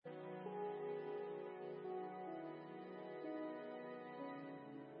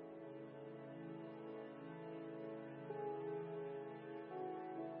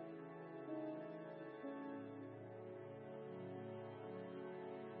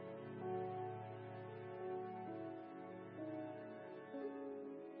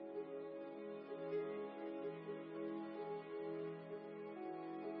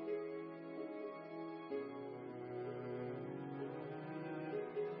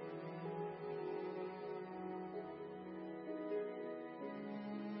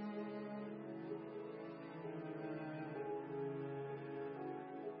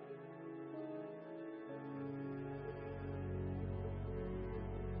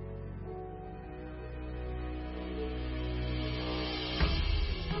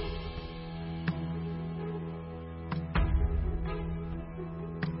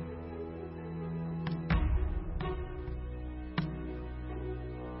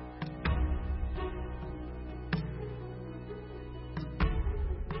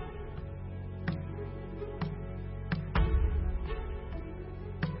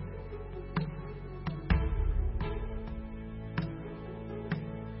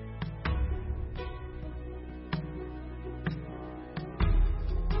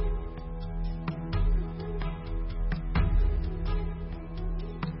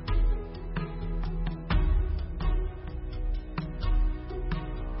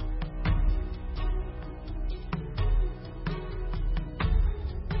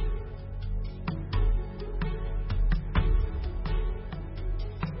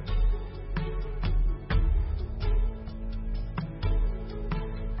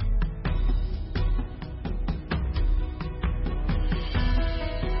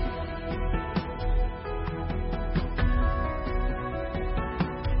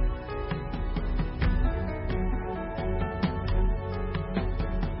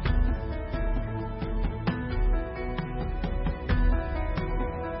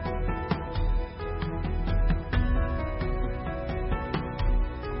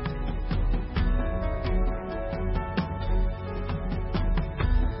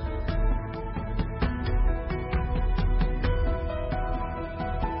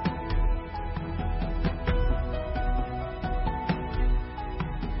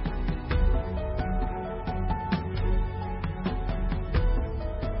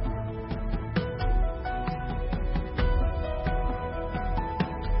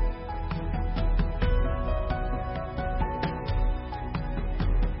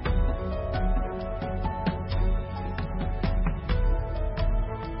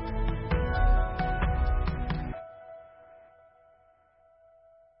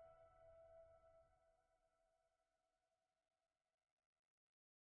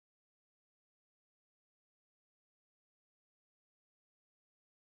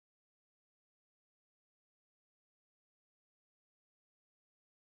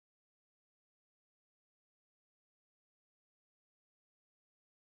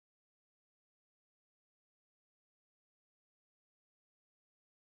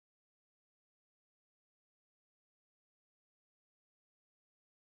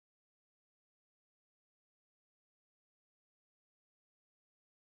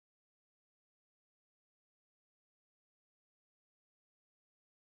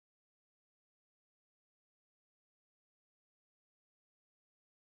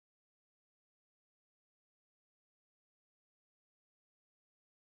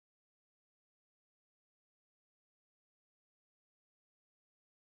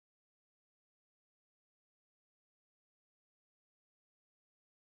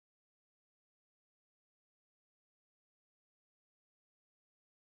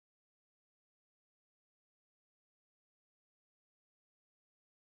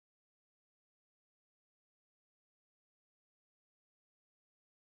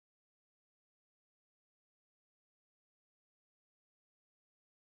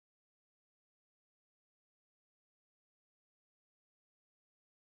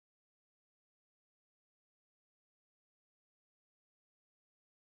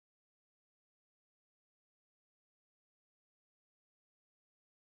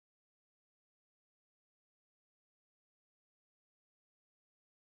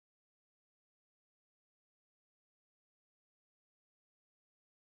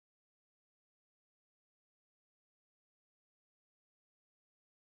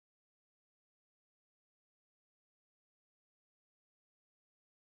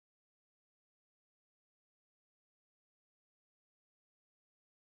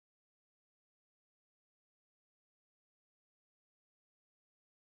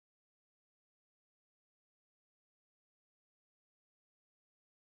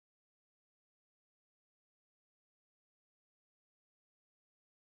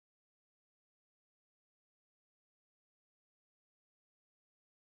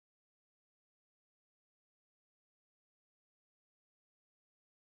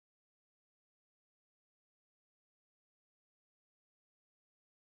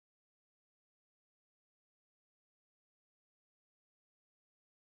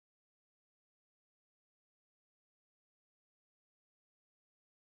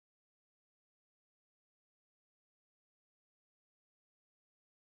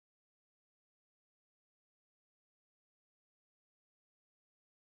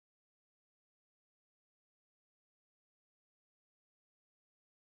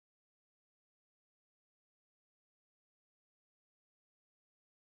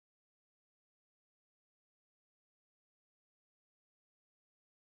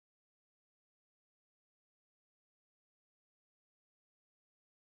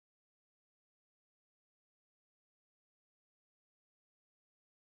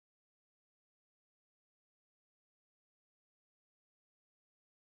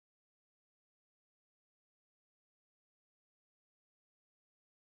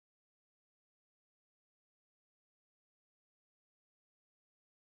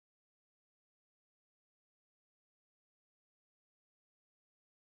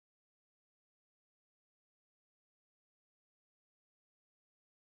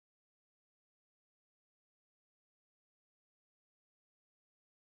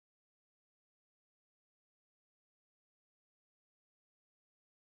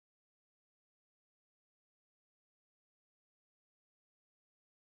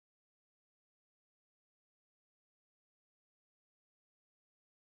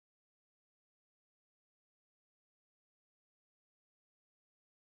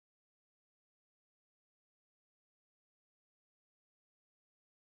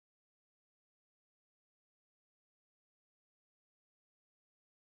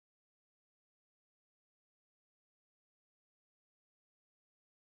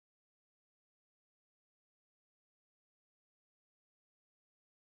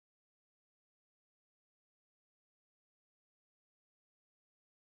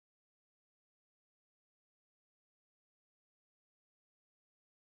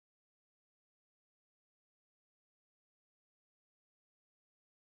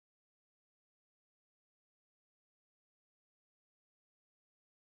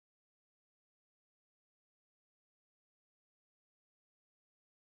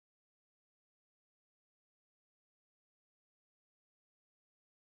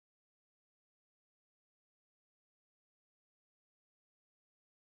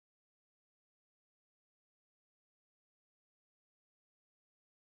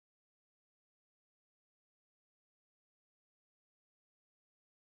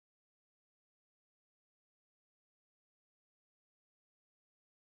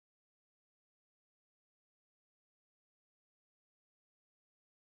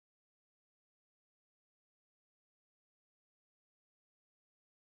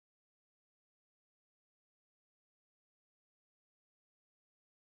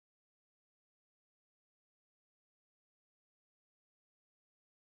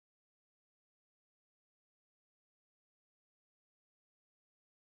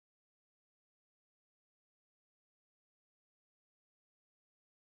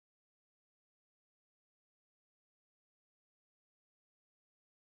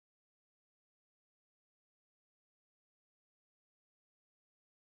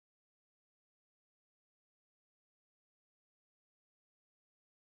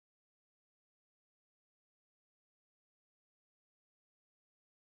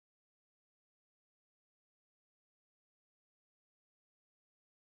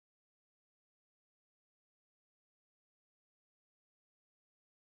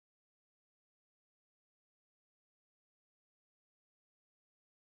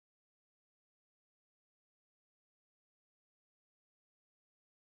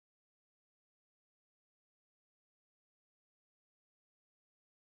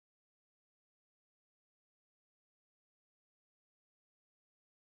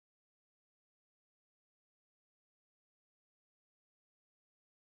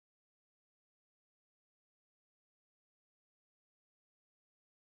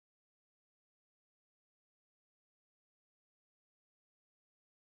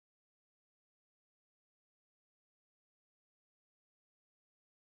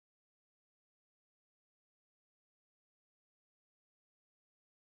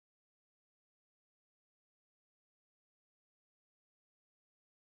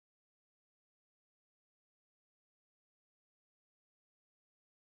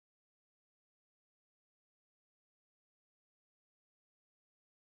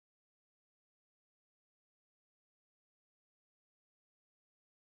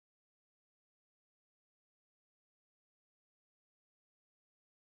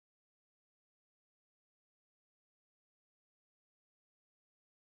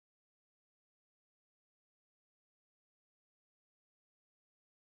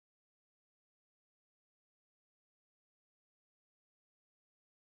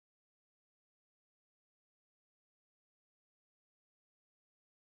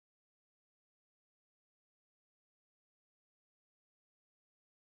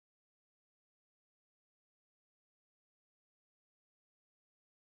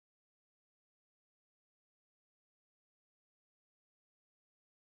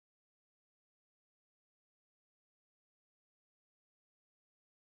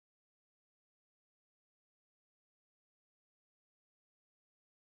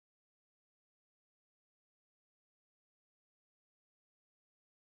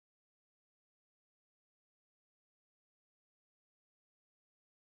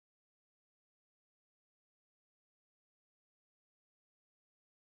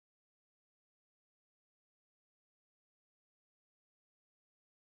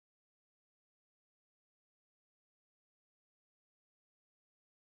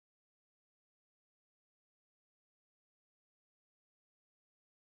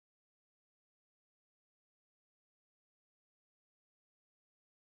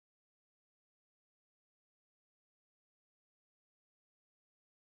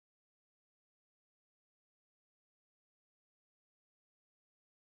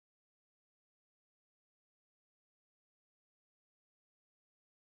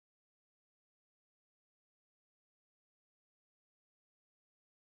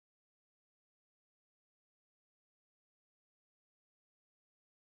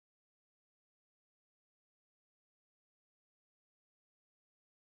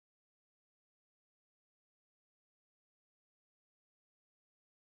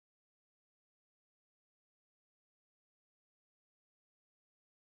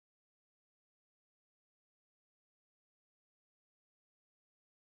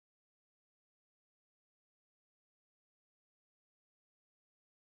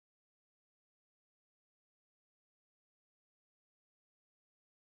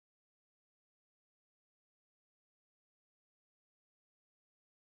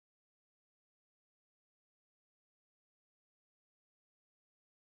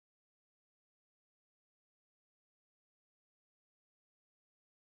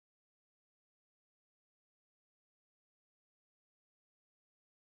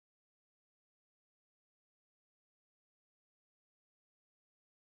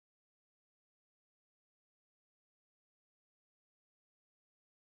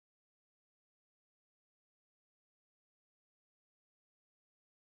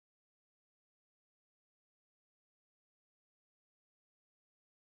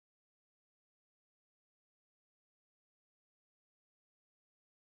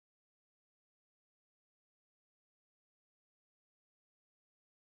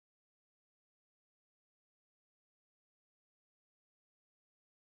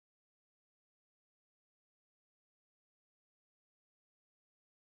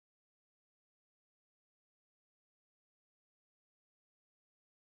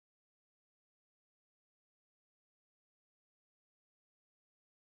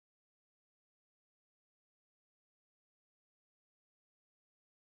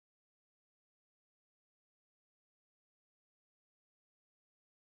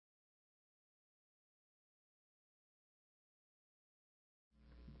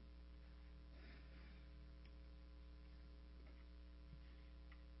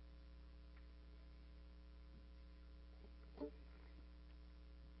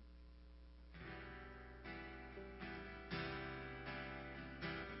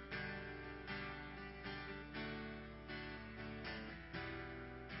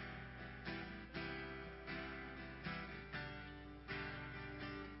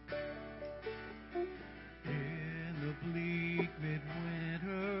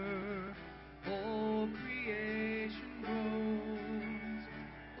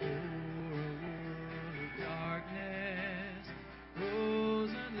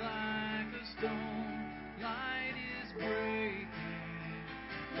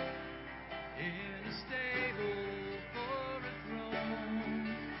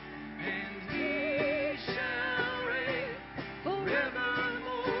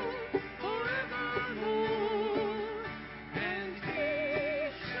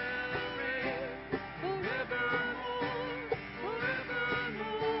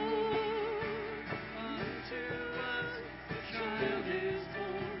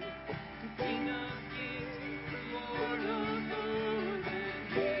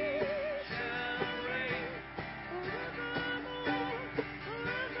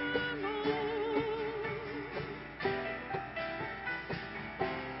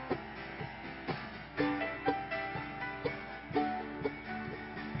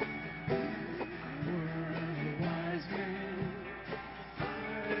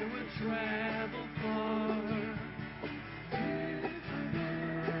travel far. If I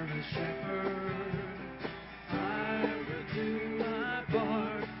were a shepherd, I would do my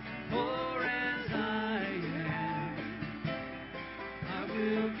part. For as I am, I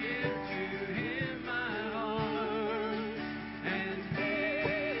will give to him my heart, and he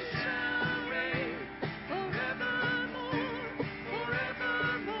shall reign forevermore,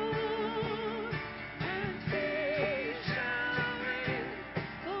 forevermore. And he shall reign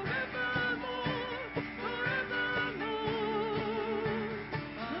forevermore, forevermore.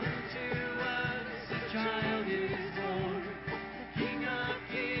 Unto us a child is born, King of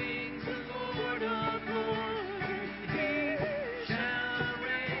kings and Lord of lords. He shall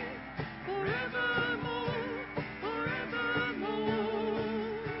reign forevermore, forevermore.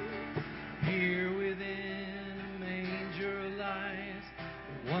 Here within a manger lies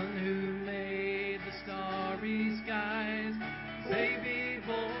the one who made the starry skies. Baby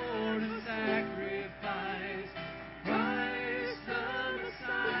born a sacrifice, Christ the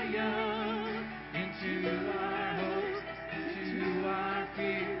Messiah. Into our hopes, into our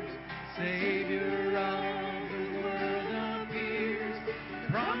fears, Savior of the world appears.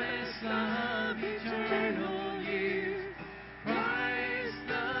 Promise of eternal years, Christ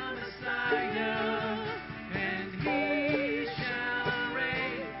the Messiah. And he shall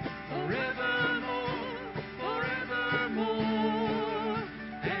reign forevermore, forevermore.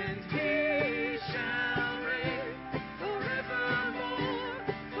 And he shall reign forevermore,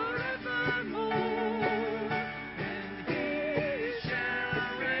 forevermore. And he shall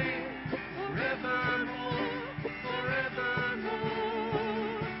reign forevermore, forevermore.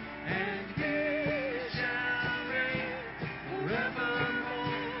 And he shall reign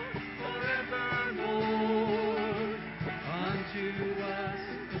forevermore, forevermore. Unto us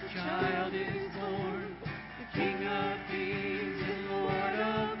a child is born, the King of kings and Lord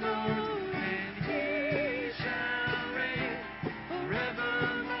of lords. And he shall reign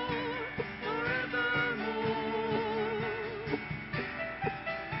forevermore, forevermore.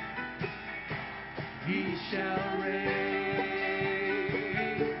 He shall reign,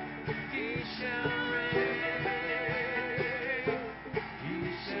 he shall reign, he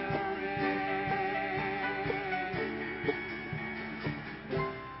shall reign.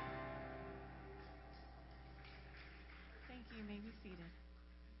 Thank you. You may be seated.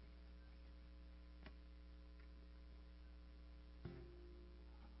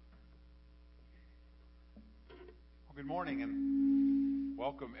 Well, good morning and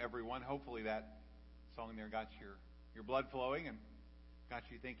welcome, everyone. Hopefully that song there got your blood flowing and got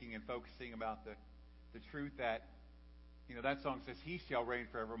you thinking and focusing about the truth that, that song says he shall reign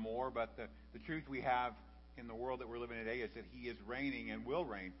forevermore, but the truth we have in the world that we're living in today is that he is reigning and will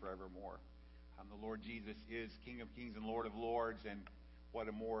reign forevermore. The Lord Jesus is King of kings and Lord of lords, and what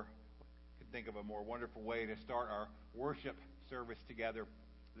a more, could think of a more wonderful way to start our worship service together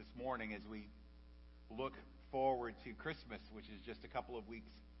this morning as we look forward to Christmas, which is just a couple of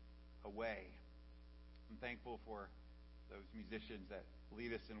weeks away. I'm thankful for those musicians that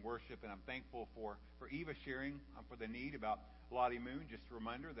lead us in worship, and I'm thankful for Eva sharing for the need about Lottie Moon. Just a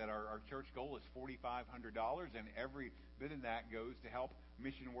reminder that our church goal is $4,500, and every bit of that goes to help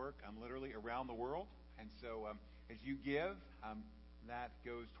mission work literally around the world. And so as you give, that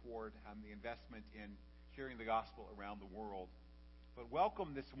goes toward the investment in sharing the gospel around the world. But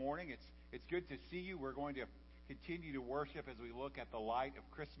welcome this morning. It's good to see you. We're going to continue to worship as we look at the light of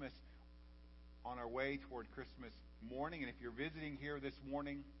Christmas on our way toward Christmas morning. And if you're visiting here this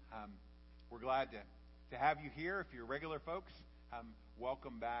morning, we're glad to have you here. If you're regular folks,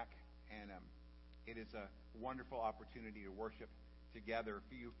 welcome back. And it is a wonderful opportunity to worship together.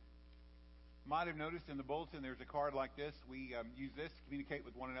 If you might have noticed in the bulletin, there's a card like this. We use this to communicate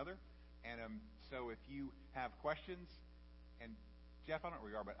with one another. And so if you have questions, and Jeff, I don't know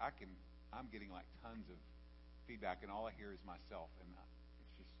where you are, but I'm getting like tons of feedback, and all I hear is myself. And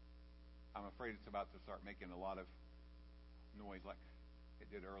it's just, I'm afraid it's about to start making a lot of noise like it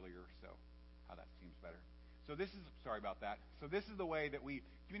did earlier. So how that seems better. So sorry about that. So this is the way that we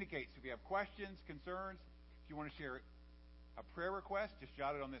communicate. So if you have questions, concerns, if you want to share a prayer request, just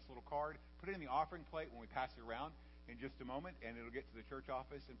jot it on this little card. Put it in the offering plate when we pass it around in just a moment, and it'll get to the church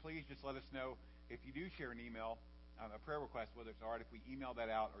office. And please just let us know if you do share an email, a prayer request, whether it's all right if we email that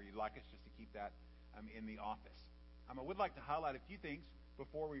out or you'd like us just to keep that in the office. I would like to highlight a few things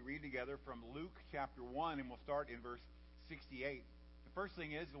before we read together from Luke chapter 1, and we'll start in verse 68. The first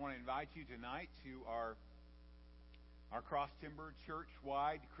thing is I want to invite you tonight to our Cross Timber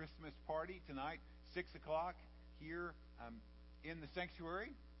church-wide Christmas party tonight, 6 o'clock here in the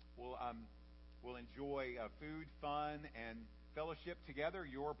sanctuary. We'll enjoy food, fun, and fellowship together.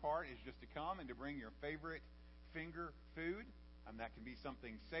 Your part is just to come and to bring your favorite finger food. That can be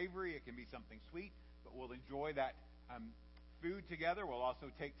something savory. It can be something sweet. But we'll enjoy that food together. We'll also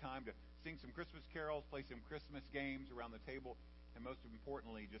take time to sing some Christmas carols, play some Christmas games around the table, and most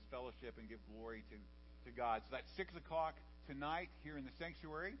importantly, just fellowship and give glory to God. So that's 6 o'clock tonight here in the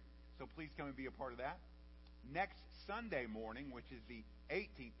sanctuary. So please come and be a part of that. Next Sunday morning, which is the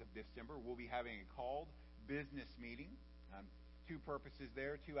 18th of December, we'll be having a called business meeting. Two purposes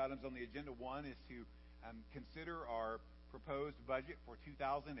there, two items on the agenda. One is to consider our proposed budget for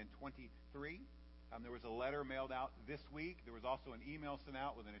 2023. There was a letter mailed out this week. There was also an email sent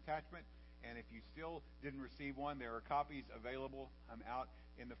out with an attachment. And if you still didn't receive one, there are copies available out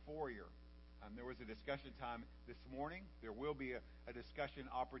in the foyer. There was a discussion time this morning. There will be a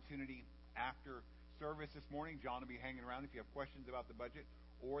discussion opportunity after service this morning. John will be hanging around if you have questions about the budget.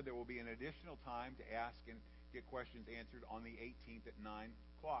 Or there will be an additional time to ask and get questions answered on the 18th at 9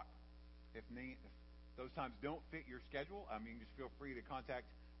 o'clock. If those times don't fit your schedule, you can just feel free to contact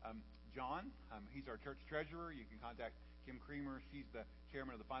John. He's our church treasurer. You can contact Kim Creamer. She's the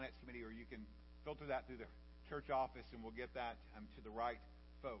chairman of the finance committee, or you can filter that through the church office, and we'll get that to the right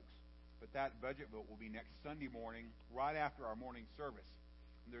folks. But that budget vote will be next Sunday morning, right after our morning service.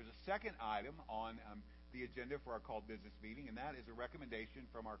 And there's a second item on the agenda for our called business meeting, and that is a recommendation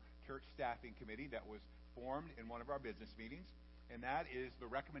from our church staffing committee that was formed in one of our business meetings. And that is the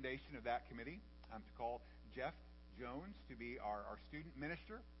recommendation of that committee to call Jeff Jones to be our student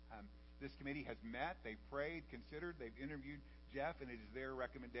minister. This committee has met, they've prayed, considered, they've interviewed Jeff, and it is their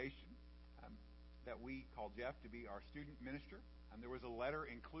recommendation that we call Jeff to be our student minister. There was a letter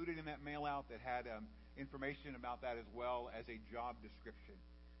included in that mail out that had information about that as well as a job description.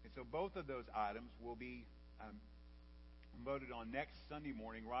 And so both of those items will be voted on next Sunday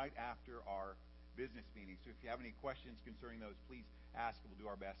morning right after our business meeting. So if you have any questions concerning those, please ask, and we'll do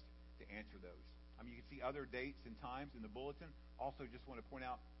our best to answer those. You can see other dates and times in the bulletin. Also, just want to point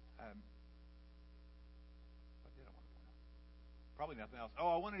out, what did I want to point out? Probably nothing else.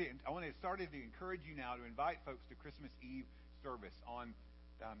 I wanted to start to encourage you now to invite folks to Christmas Eve service on.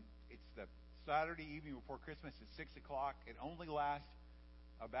 It's the Saturday evening before Christmas at 6 o'clock. It only lasts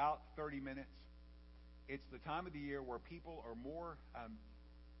about 30 minutes. It's the time of the year where people are more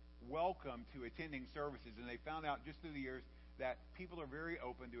welcome to attending services, and they found out just through the years that people are very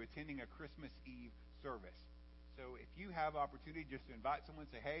open to attending a Christmas Eve service. So if you have opportunity just to invite someone,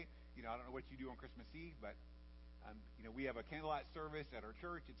 say, hey, I don't know what you do on Christmas Eve, but we have a candlelight service at our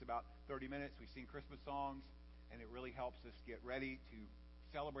church. It's about 30 minutes. We sing Christmas songs, and it really helps us get ready to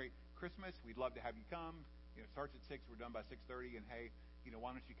celebrate Christmas. We'd love to have you come. It starts at 6. We're done by 6:30, and hey,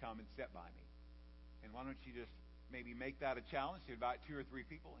 why don't you come and sit by me? And why don't you just maybe make that a challenge to invite 2 or 3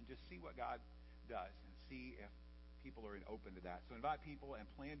 people and just see what God does and see if people are open to that. So invite people and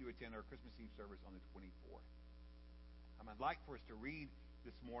plan to attend our Christmas Eve service on the 24th. I'd like for us to read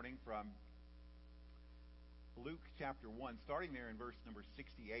this morning from Luke chapter 1, starting there in verse number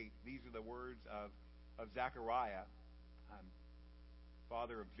 68. These are the words of Zechariah,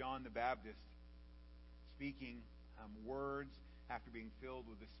 father of John the Baptist, speaking words after being filled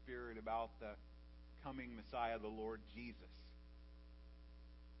with the Spirit about the coming Messiah, the Lord Jesus.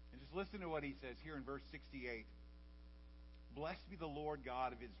 And just listen to what he says here in verse 68. Blessed be the Lord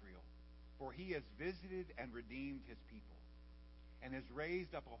God of Israel, for he has visited and redeemed his people, and has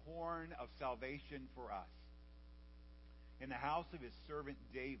raised up a horn of salvation for us in the house of his servant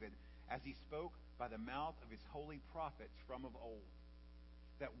David, as he spoke by the mouth of his holy prophets from of old,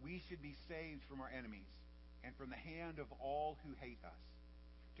 that we should be saved from our enemies and from the hand of all who hate us,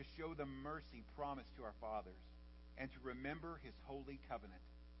 to show the mercy promised to our fathers, and to remember his holy covenant,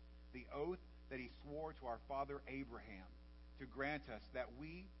 the oath that he swore to our father Abraham, to grant us that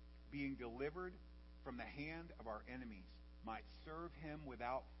we, being delivered from the hand of our enemies, might serve him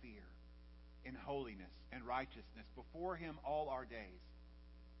without fear, in holiness and righteousness before him all our days.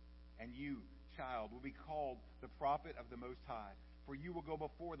 And you, child, will be called the prophet of the Most High, for you will go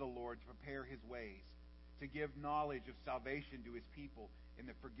before the Lord to prepare his ways, to give knowledge of salvation to his people in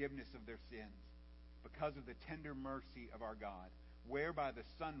the forgiveness of their sins, because of the tender mercy of our God, whereby the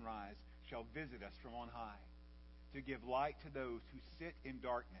sunrise shall visit us from on high, to give light to those who sit in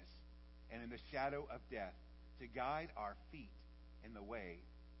darkness and in the shadow of death, to guide our feet in the way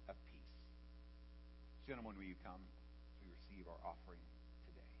of peace. Gentlemen, will you come to receive our offering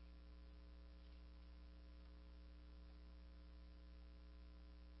today?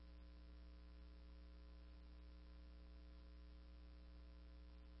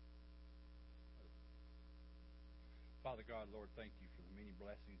 Father God, Lord, thank you for the many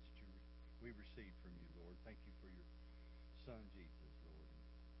blessings that we've received from you, Lord. Thank you for your Son, Jesus, Lord, and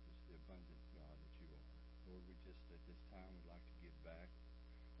just the abundant God that you are. Lord, we just at this time would like to give back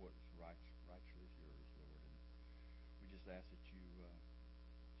what is rightfully yours, Lord. And we just ask that you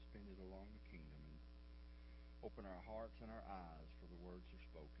spend it along the kingdom and open our hearts and our eyes for the words that are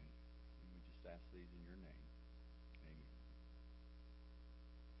spoken. And we just ask these in your name. Amen.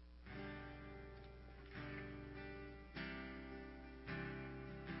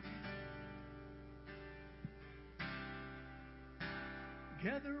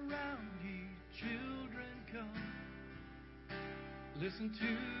 Gather round, ye children, come. Listen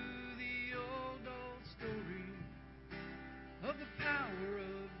to the old story of the power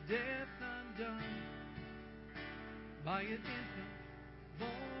of death undone by an infant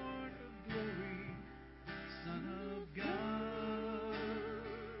born of glory, Son of God,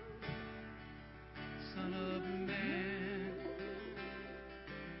 Son of Man.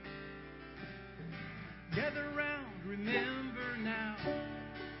 Gather round, remember now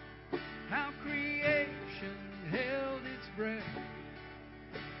how creation held its breath,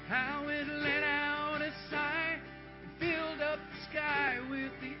 how it let out a sigh and filled up the sky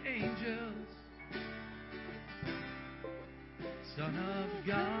with the angels. Son of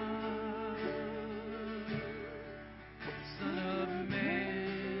God, Son of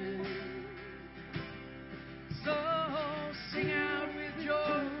Man. So sing out with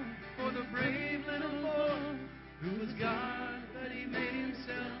joy for the brave little boy who was God, but he made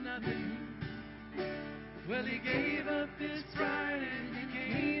himself nothing. Well, he gave up his pride and he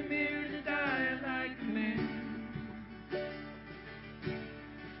came here to die like a man.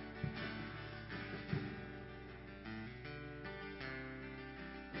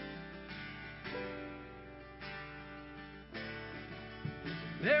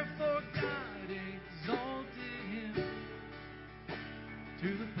 Therefore God exalted him to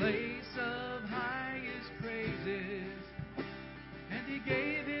the place of highest praises, and he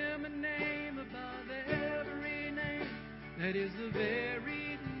gave him a name above every name, that is the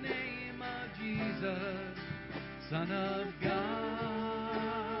very name of Jesus, Son of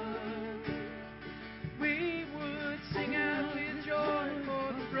God. We would sing out with joy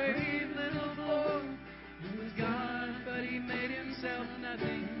for the brave little boy who was God, but he made himself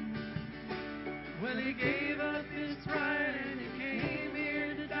nothing. Well, he gave up his pride and he came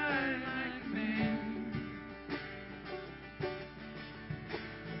here to die like a man.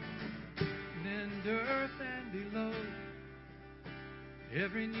 And earth and below,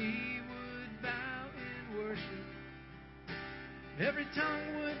 every knee would bow in worship. Every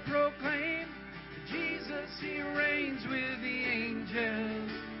tongue would proclaim that Jesus, he reigns with the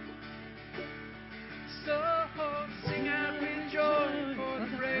angels. So sing out with joy for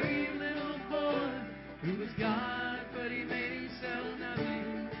the brave little boy who was God, but he made himself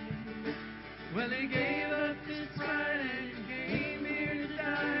nothing. Well, he gave up his pride and came here to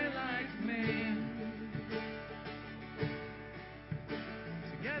die like a man.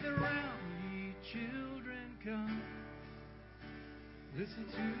 So gather round, ye children, come. Listen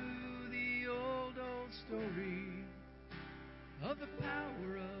to the old story of the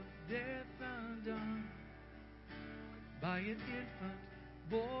power of death undone by an infant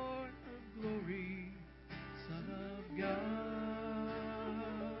born of glory, Son of God,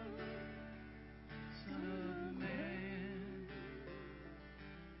 Son of Man.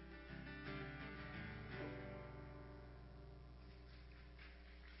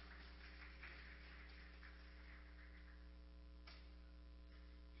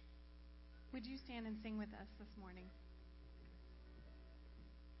 Would you stand and sing with us this morning?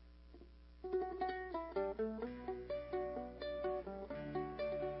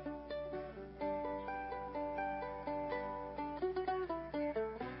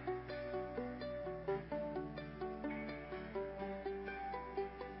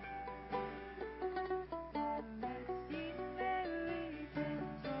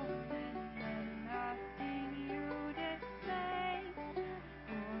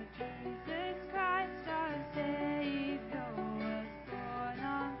 Jesus Christ, our Savior, was born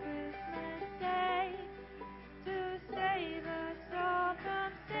on Christmas Day.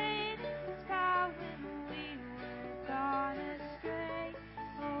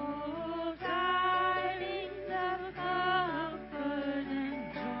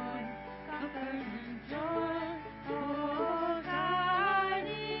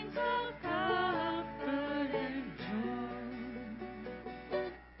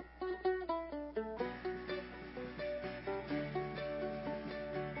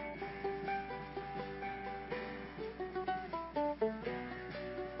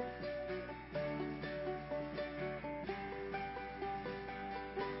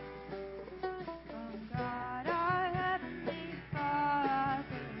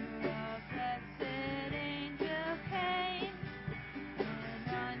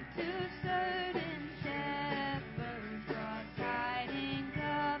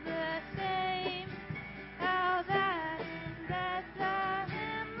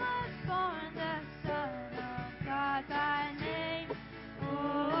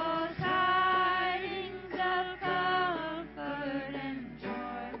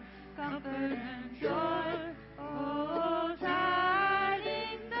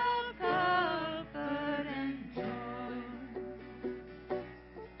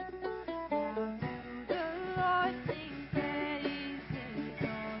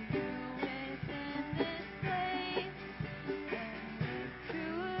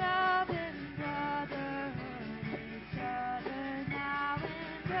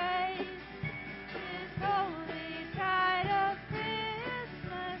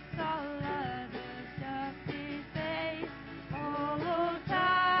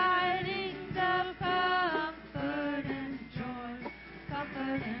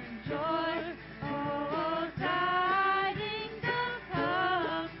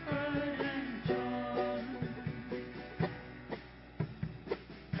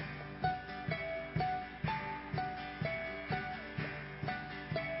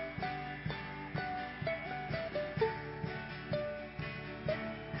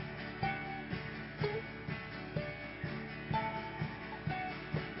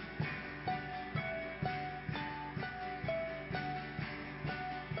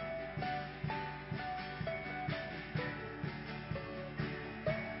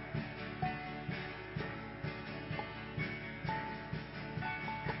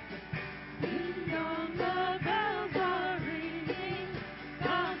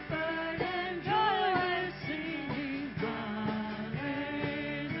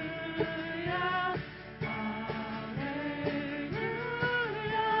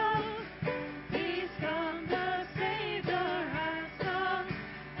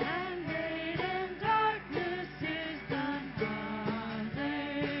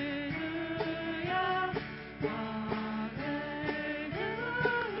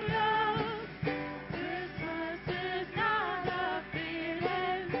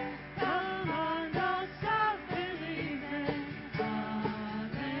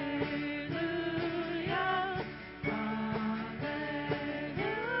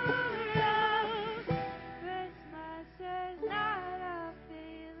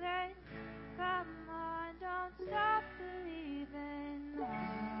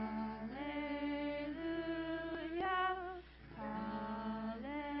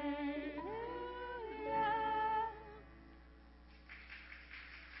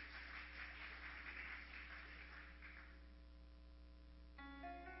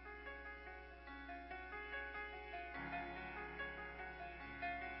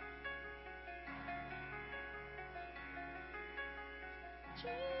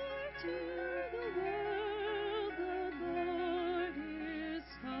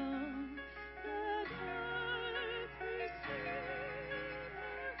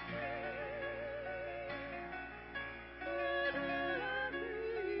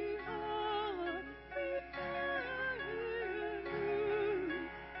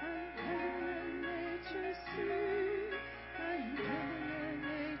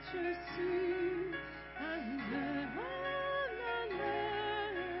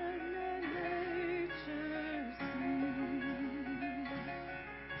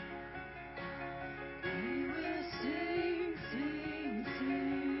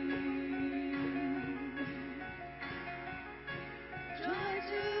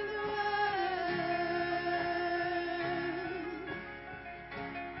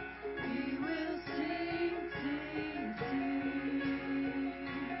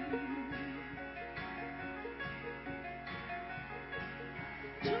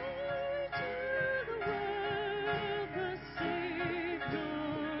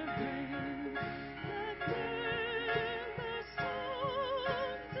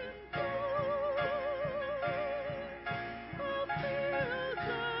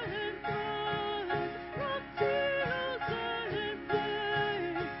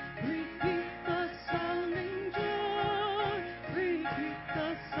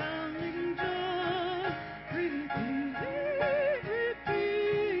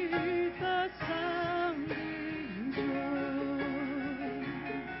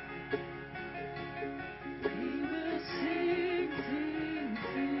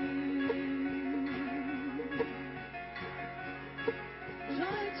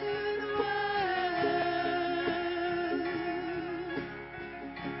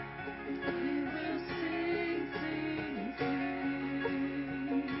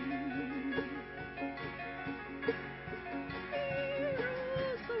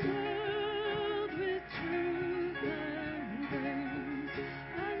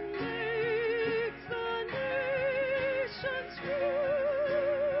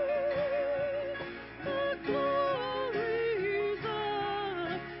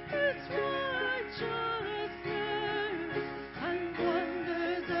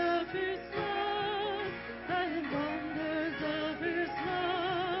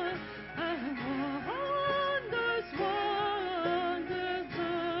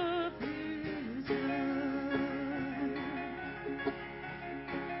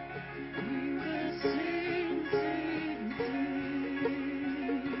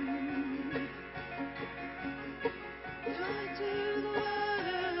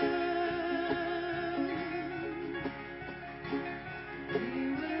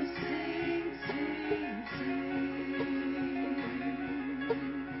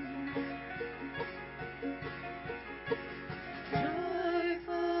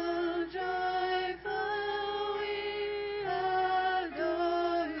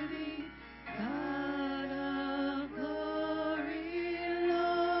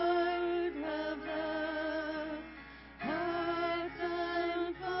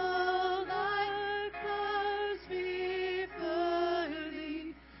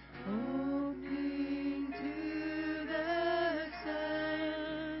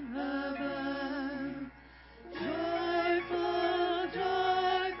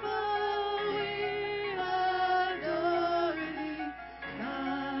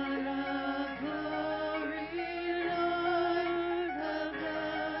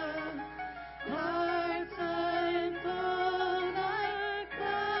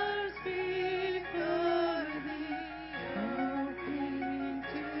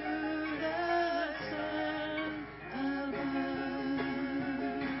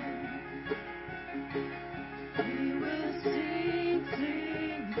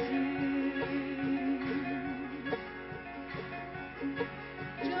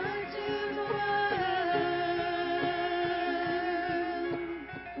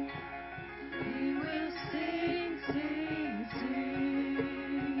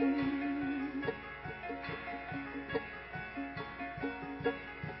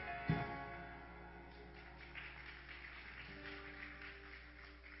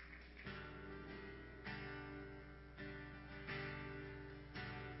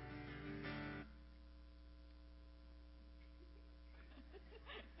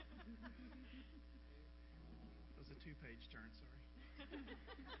 two-page turn, sorry.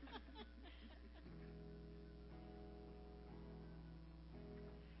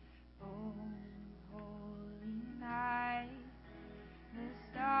 Oh, holy night, the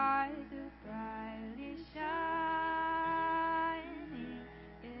stars are brightly shining.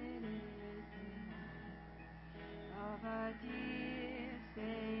 It is the night of our dear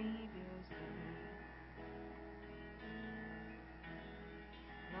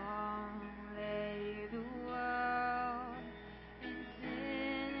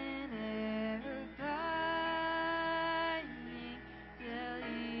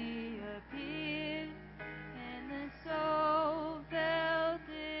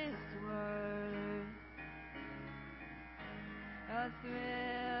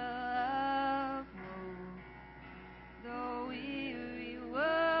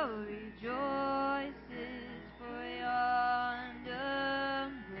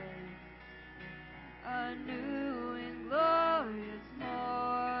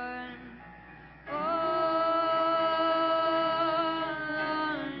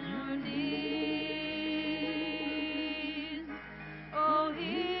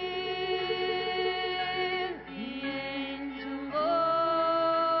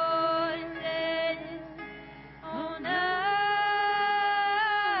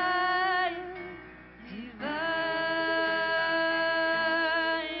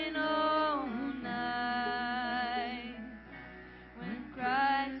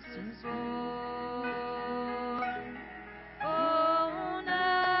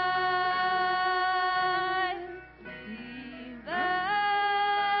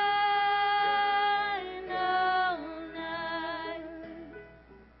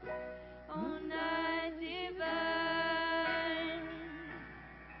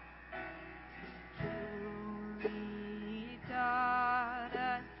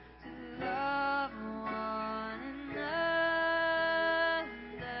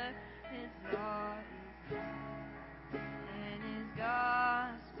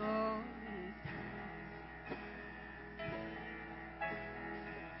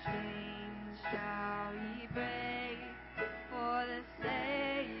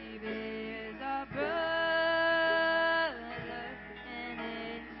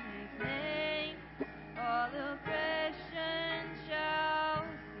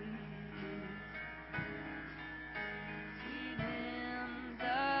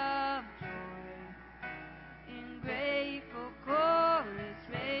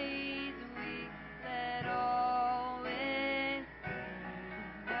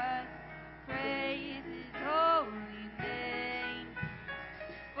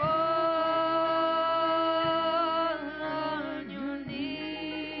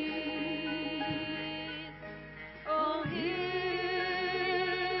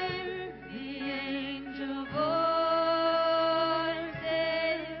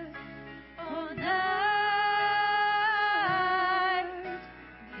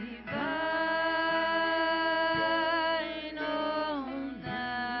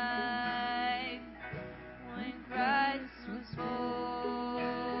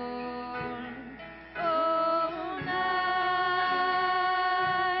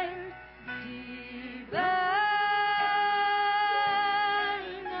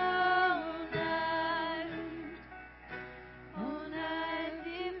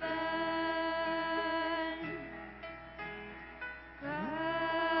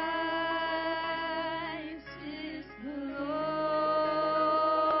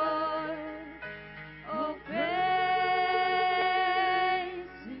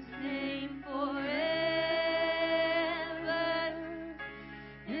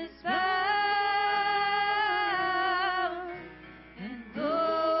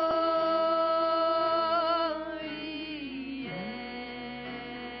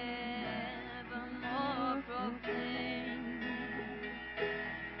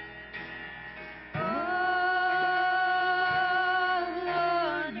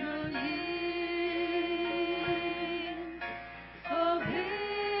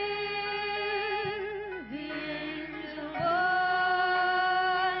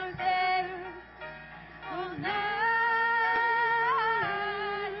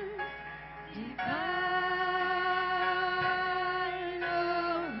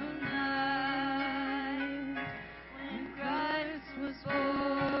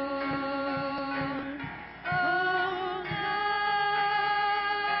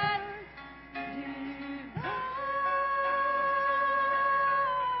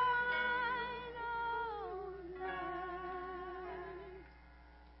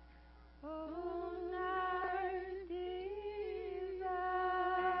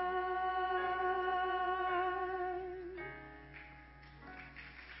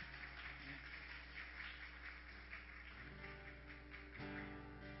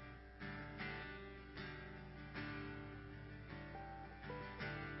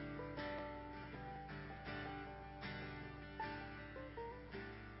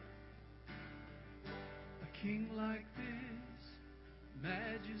King like this,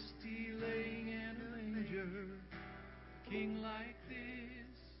 majesty laying in a manger. King like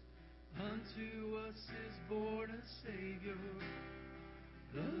this, unto us is born a Savior.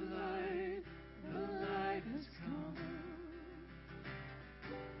 The light has come.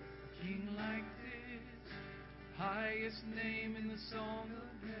 A King like this, highest name in the song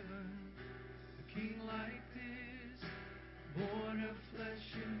of heaven. A King like this, born of flesh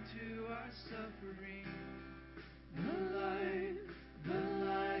into our suffering. The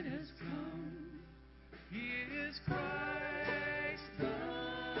light has come. He is Christ the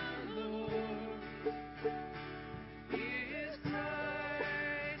Lord. He is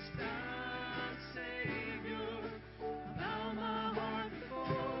Christ our Savior. I bow my heart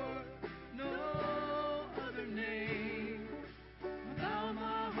before no other name. I bow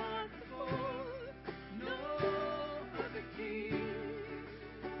my heart before no other King.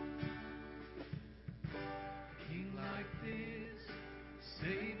 King like this,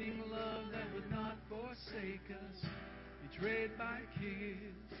 saving love that would not forsake us, betrayed by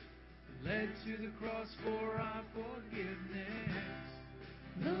kids, led to the cross for our forgiveness.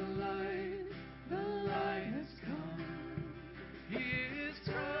 The light has come. He is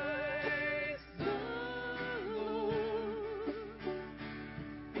Christ the Lord.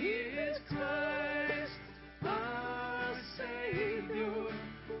 He is Christ our Savior.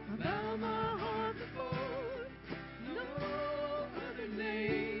 I bow my heart before no other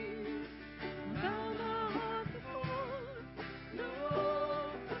name. I bow my heart before no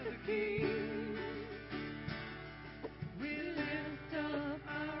other King. We lift up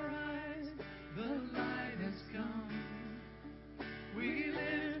our eyes, the light has come. We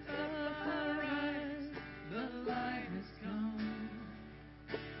lift up our eyes, the light has come.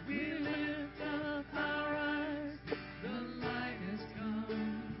 We lift up our eyes, the light has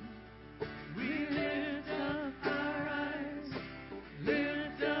come. We lift up our eyes,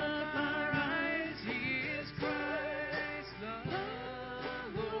 lift up our eyes. He is Christ the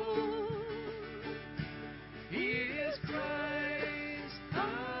Lord. He is Christ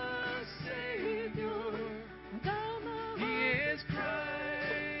our Savior. He is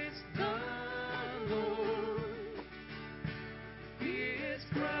Christ the Lord. He is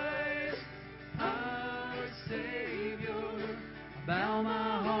Christ our Savior. I bow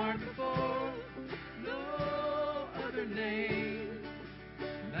my heart before no other name.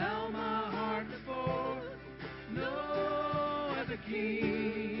 Bow my heart before no other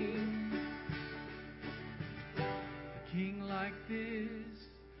King. A King like this,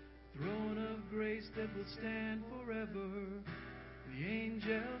 throne of grace that will stand forever. The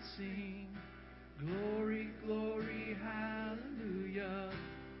angels sing, glory, glory, hallelujah.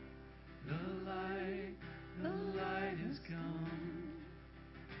 The light has come.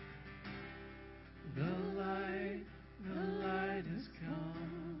 The light has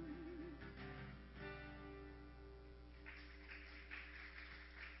come.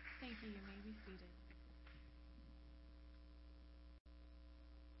 Thank you. You may be seated.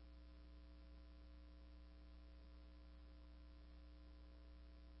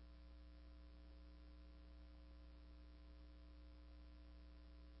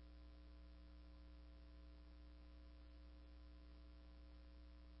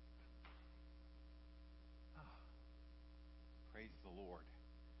 Praise the Lord.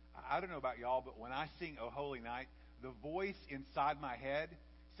 I don't know about y'all, but when I sing O Holy Night, the voice inside my head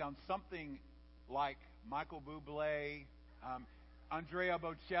sounds something like Michael Bublé, Andrea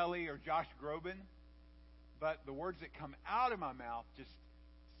Bocelli, or Josh Groban. But the words that come out of my mouth just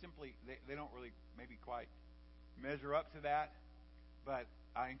simply, they don't really maybe quite measure up to that. But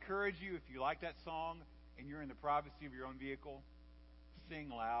I encourage you, if you like that song and you're in the privacy of your own vehicle, sing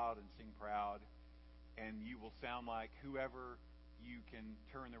loud and sing proud, and you will sound like whoever you can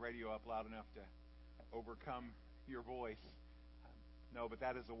turn the radio up loud enough to overcome your voice. No, but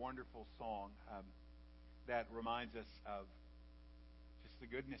that is a wonderful song that reminds us of just the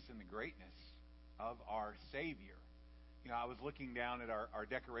goodness and the greatness of our Savior. You know, I was looking down at our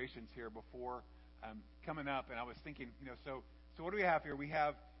decorations here before coming up, and I was thinking, so what do we have here? We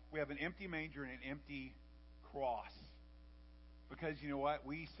have an empty manger and an empty cross. Because you know what?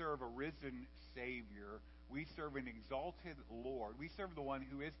 We serve a risen Savior. We serve an exalted Lord. We serve the one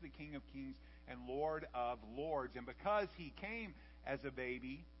who is the King of Kings and Lord of Lords. And because He came as a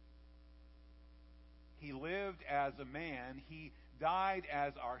baby, He lived as a man, He died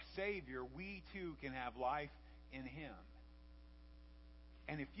as our Savior, we too can have life in Him.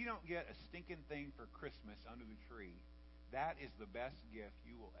 And if you don't get a stinking thing for Christmas under the tree, that is the best gift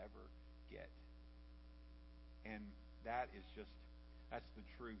you will ever get. And that's the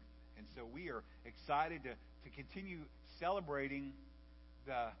truth And so we are excited to continue celebrating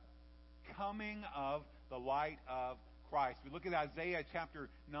the coming of the light of Christ. We looked at Isaiah chapter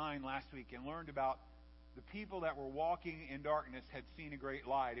 9 last week and learned about the people that were walking in darkness had seen a great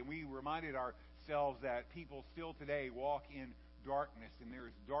light. And we reminded ourselves that people still today walk in darkness, and there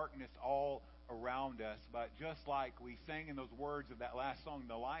is darkness all around us. But just like we sang in those words of that last song,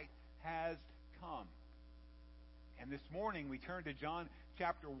 the light has come. And this morning we turn to John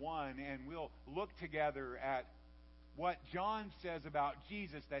chapter 1, and we'll look together at what John says about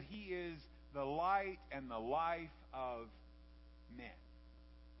Jesus, that he is the light and the life of men.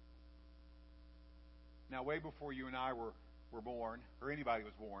 Now, way before you and I were born, or anybody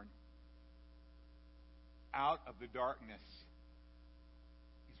was born, out of the darkness,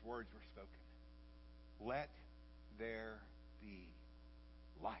 these words were spoken. Let there be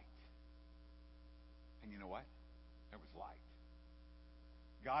light. And you know what? There was light.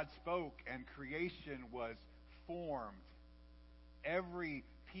 God spoke and creation was formed. Every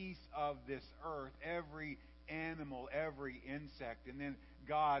piece of this earth, every animal, every insect. And then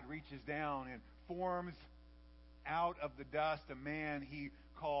God reaches down and forms out of the dust a man he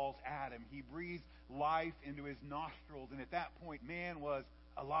calls Adam. He breathes life into his nostrils, and at that point man was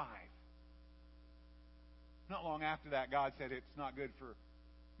alive. Not long after that, God said it's not good for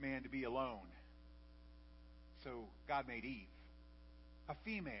man to be alone. So God made Eve, a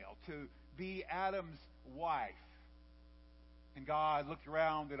female, to be Adam's wife. And God looked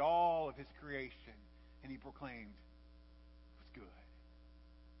around at all of his creation, and he proclaimed, it was good.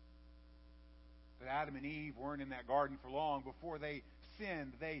 But Adam and Eve weren't in that garden for long. Before they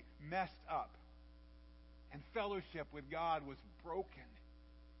sinned, they messed up. And fellowship with God was broken.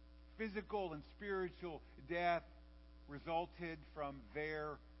 Physical and spiritual death resulted from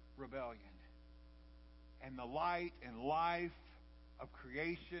their rebellion. And the light and life of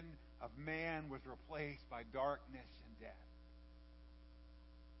creation of man was replaced by darkness and death.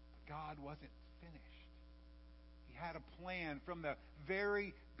 But God wasn't finished. He had a plan from the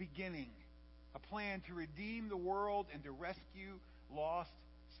very beginning. A plan to redeem the world and to rescue lost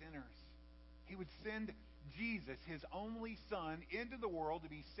sinners. He would send Jesus, his only Son, into the world to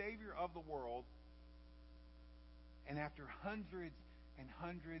be Savior of the world. And after hundreds and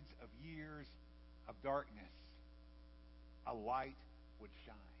hundreds of years of darkness, a light would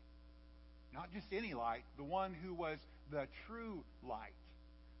shine. Not just any light, the one who was the true light.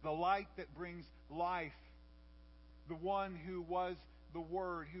 The light that brings life. The one who was the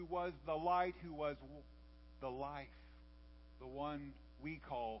Word, who was the light, who was the life. The one we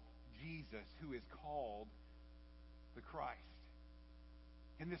call Jesus, who is called the Christ.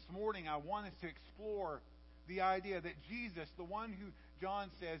 And this morning I want us to explore the idea that Jesus, the one who John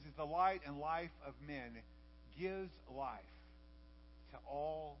says is the light and life of men, gives life to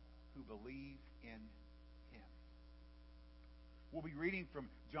all who believe in him. We'll be reading from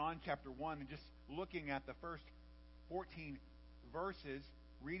John chapter 1 and just looking at the first 14 verses,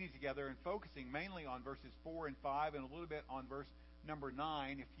 reading together and focusing mainly on verses 4 and 5 and a little bit on verse number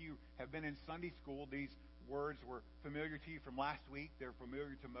 9. If you have been in Sunday school, these words were familiar to you from last week. They're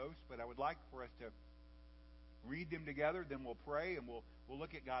familiar to most, but I would like for us to read them together, then we'll pray and we'll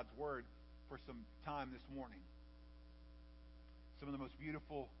look at God's Word for some time this morning. Some of the most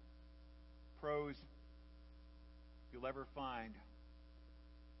beautiful prose you'll ever find,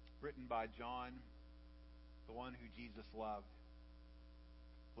 written by John, the one who Jesus loved.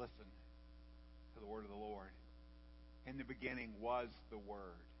 Listen to the word of the Lord. In the beginning was the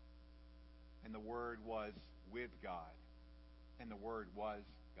Word, and the Word was with God, and the Word was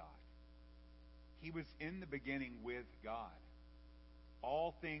God. He was in the beginning with God.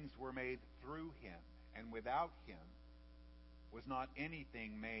 All things were made through him, and without him was not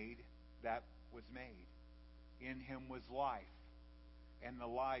anything made that was made. In him was life, and the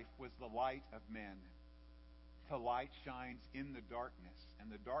life was the light of men. The light shines in the darkness,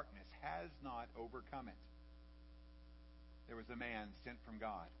 and the darkness has not overcome it. There was a man sent from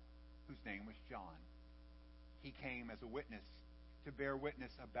God, whose name was John. He came as a witness, to bear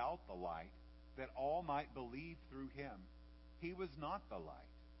witness about the light, that all might believe through him. He was not the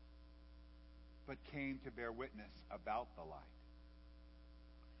light, but came to bear witness about the light.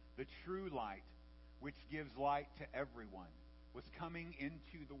 The true light, which gives light to everyone, was coming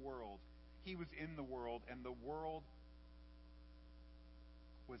into the world. He was in the world, and the world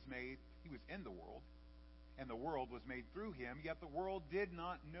was made. He was in the world, and the world was made through him, yet the world did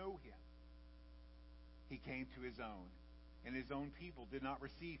not know him. He came to his own, and his own people did not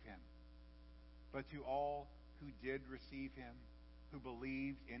receive him. But to all who did receive him, who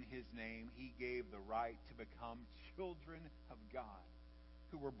believed in his name, he gave the right to become children of God,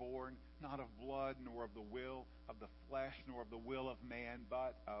 who were born not of blood, nor of the will of the flesh, nor of the will of man,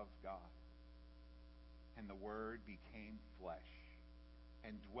 but of God. And the Word became flesh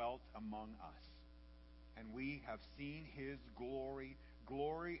and dwelt among us. And we have seen His glory,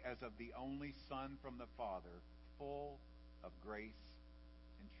 glory as of the only Son from the Father, full of grace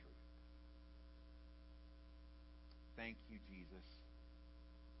and truth. Thank you, Jesus,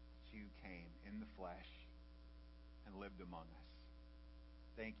 that you came in the flesh and lived among us.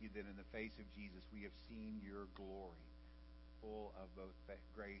 Thank you that in the face of Jesus we have seen your glory, full of both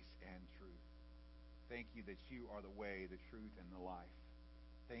grace and truth. Thank you that you are the way, the truth, and the life.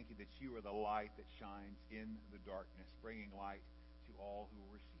 Thank you that you are the light that shines in the darkness, bringing light to all who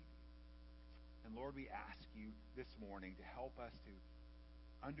will receive you. And Lord, we ask you this morning to help us to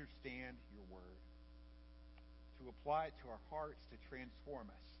understand your word, to apply it to our hearts, to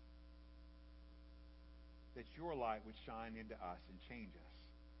transform us, that your light would shine into us and change us.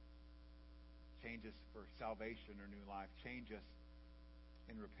 Change us for salvation or new life. Change us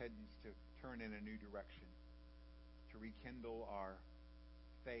in repentance to turn in a new direction, to rekindle our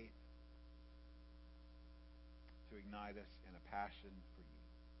faith, to ignite us in a passion for you.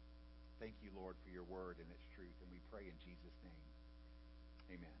 Thank you, Lord, for your word and its truth, and we pray in Jesus'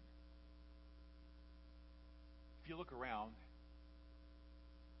 name. Amen. If you look around,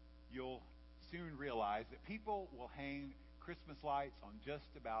 you'll soon realize that people will hang Christmas lights on just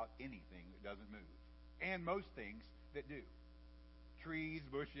about anything that doesn't move, and most things that do. Trees,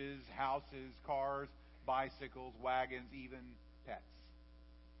 bushes, houses, cars, bicycles, wagons, even pets.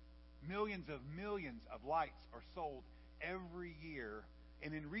 Millions of lights are sold every year,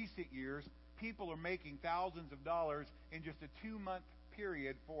 and in recent years, people are making thousands of dollars in just a 2-month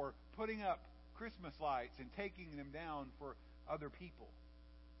period for putting up Christmas lights and taking them down for other people.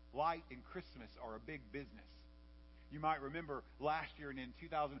 Light and Christmas are a big business. You might remember last year and in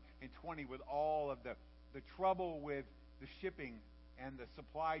 2020 with all of the trouble with the shipping and the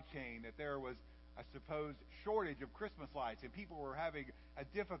supply chain, that there was a supposed shortage of Christmas lights and people were having a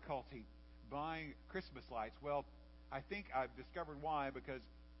difficulty buying Christmas lights. Well, I think I've discovered why, because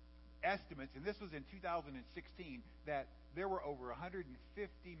estimates, and this was in 2016, that there were over 150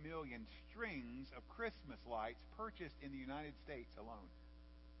 million strings of Christmas lights purchased in the United States alone.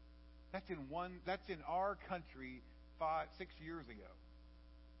 That's in our country 6 years ago.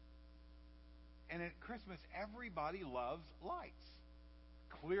 And at Christmas, everybody loves lights.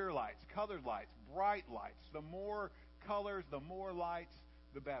 Clear lights, colored lights, bright lights. The more colors, the more lights,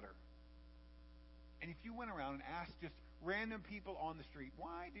 the better. And if you went around and asked just random people on the street,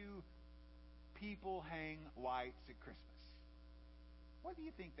 why do people hang lights at Christmas? What do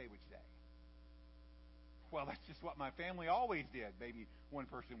you think they would say? Well, that's just what my family always did, maybe one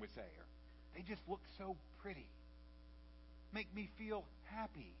person would say. Or they just look so pretty. Make me feel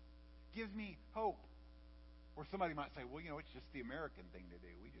happy. Gives me hope. Or somebody might say, well, it's just the American thing to do.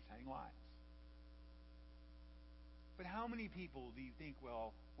 We just hang lights. But how many people do you think,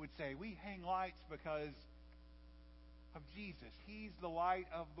 would say, we hang lights because of Jesus? He's the light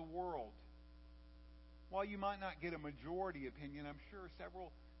of the world. While you might not get a majority opinion, I'm sure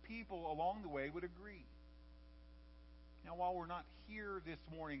several people along the way would agree. Now, while we're not here this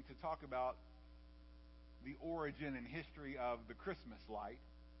morning to talk about the origin and history of the Christmas light,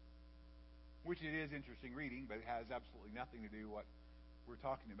 which it is interesting reading, but it has absolutely nothing to do with what we're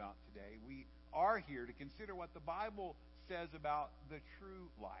talking about today, we are here to consider what the Bible says about the true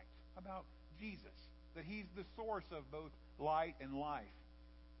light, about Jesus, that He's the source of both light and life.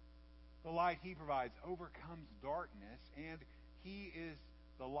 The light He provides overcomes darkness, and He is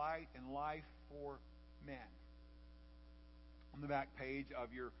the light and life for men. On the back page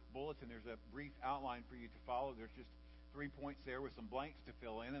of your bulletin, there's a brief outline for you to follow. There's just 3 points there with some blanks to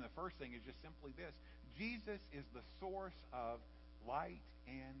fill in. And the first thing is just simply this: Jesus is the source of light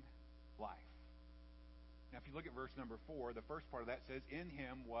and life. Now, if you look at verse number 4, the first part of that says, in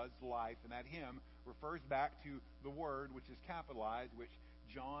Him was life. And that Him refers back to the Word, which is capitalized, which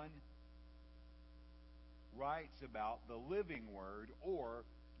John writes about the living Word, or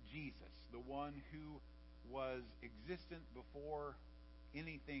Jesus, the one who was existent before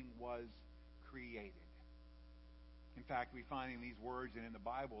anything was created. In fact, we find in these words and in the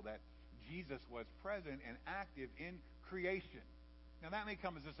Bible that Jesus was present and active in creation. Now, that may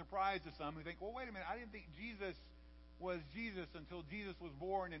come as a surprise to some who think, well, wait a minute, I didn't think Jesus was Jesus until Jesus was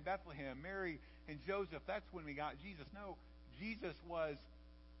born in Bethlehem. Mary and Joseph, that's when we got Jesus. No, Jesus was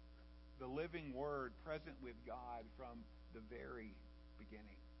the living Word present with God from the very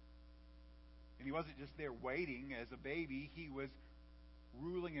beginning. And He wasn't just there waiting as a baby. He was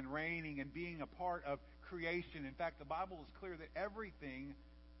ruling and reigning and being a part of creation. In fact, the Bible is clear that everything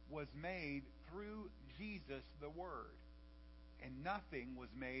was made through Jesus, the Word. And nothing was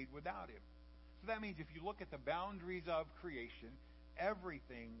made without Him. So that means if you look at the boundaries of creation,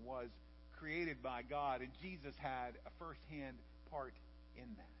 everything was created by God, and Jesus had a first-hand part in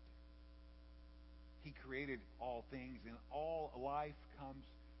that. He created all things, and all life comes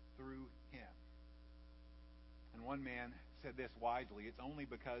through Him. And one man said this wisely: it's only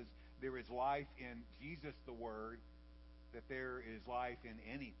because there is life in Jesus the Word that there is life in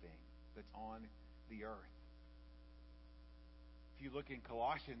anything that's on the earth. If you look in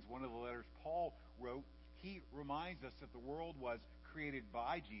Colossians, one of the letters Paul wrote, he reminds us that the world was created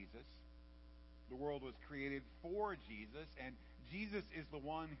by Jesus. The world was created for Jesus, and Jesus is the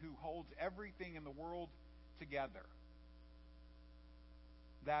one who holds everything in the world together.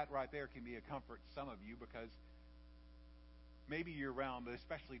 That right there can be a comfort to some of you, because maybe year-round, but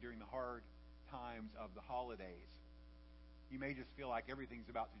especially during the hard times of the holidays, you may just feel like everything's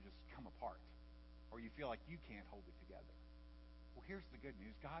about to just come apart, or you feel like you can't hold it together. Well, here's the good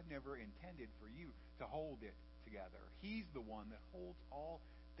news. God never intended for you to hold it together. He's the one that holds all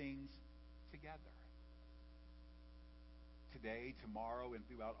things together. Today, tomorrow, and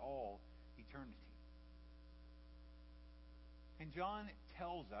throughout all eternity. And John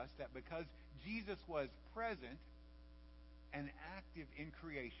tells us that because Jesus was present and active in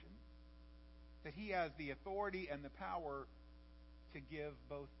creation, that He has the authority and the power to give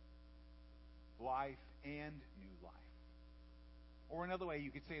both life and new life. Or another way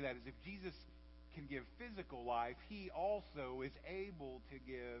you could say that is, if Jesus can give physical life, He also is able to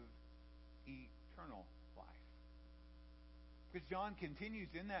give eternal life. Because John continues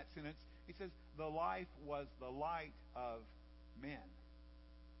in that sentence, he says, the life was the light of men.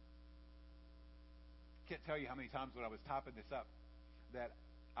 Can't tell you how many times when I was typing this up that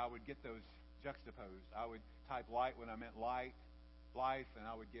I would get those juxtaposed. I would type light when I meant life, and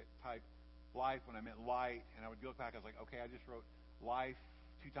I would type life when I meant light, and I would look back, I was like, okay, I just wrote life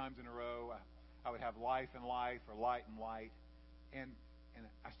 2 times in a row. I would have life and life, or light and light. And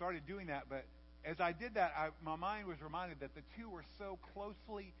I started doing that, but as I did that, my mind was reminded that the two were so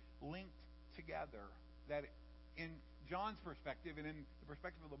closely linked together that in John's perspective and in the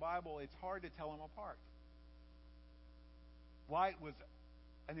perspective of the Bible, it's hard to tell them apart. Light was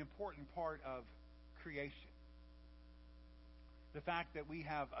an important part of creation. The fact that we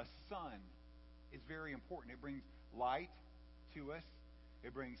have a sun is very important. It brings light to us.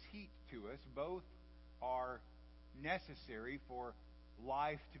 It brings heat to us. Both are necessary for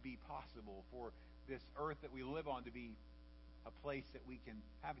life to be possible, for this earth that we live on to be a place that we can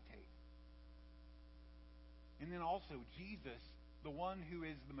habitate. And then also Jesus, the one who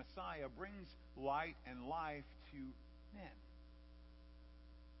is the Messiah, brings light and life to men.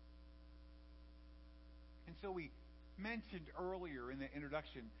 And so we mentioned earlier in the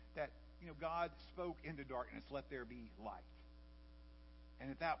introduction that, God spoke into darkness, let there be light. And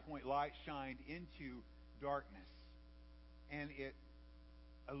at that point, light shined into darkness, and it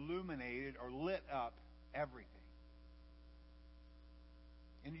illuminated or lit up everything.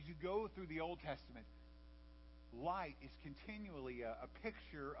 And as you go through the Old Testament, light is continually a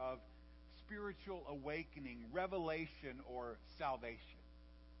picture of spiritual awakening, revelation, or salvation.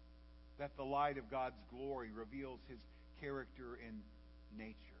 That the light of God's glory reveals His character and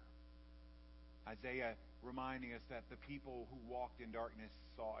nature. Isaiah reminding us that the people who walked in darkness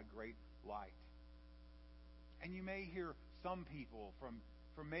saw a great light. And you may hear some people from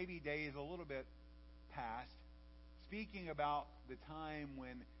maybe days a little bit past speaking about the time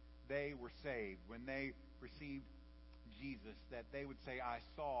when they were saved, when they received Jesus, that they would say, I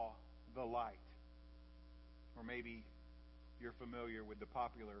saw the light. Or maybe you're familiar with the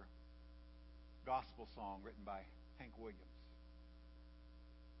popular gospel song written by Hank Williams.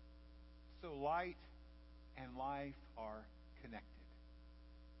 So light and life are connected.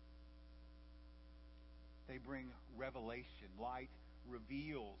 They bring revelation. Light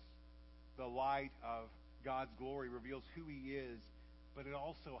reveals the light of God's glory, reveals who He is, but it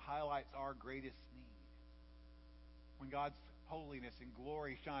also highlights our greatest need. When God's holiness and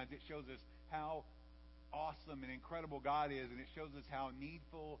glory shines, it shows us how awesome and incredible God is, and it shows us how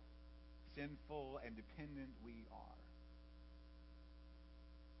needful, sinful, and dependent we are.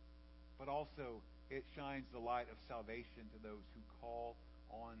 But also, it shines the light of salvation to those who call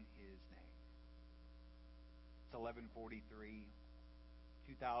on His name. It's 11:43,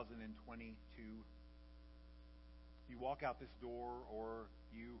 2022. You walk out this door, or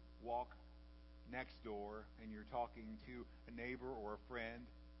you walk next door, and you're talking to a neighbor or a friend,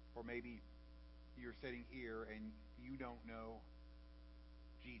 or maybe you're sitting here and you don't know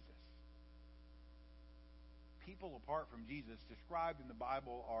Jesus. people apart from Jesus described in the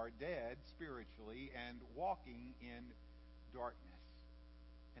Bible are dead spiritually and walking in darkness.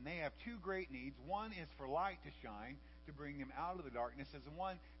 And they have two great needs. One is for light to shine, to bring them out of the darkness, and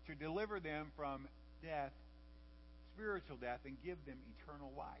one to deliver them from death, spiritual death, and give them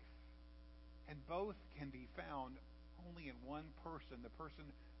eternal life. And both can be found only in one person, the person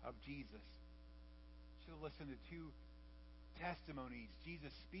of Jesus. You should listen to two testimonies.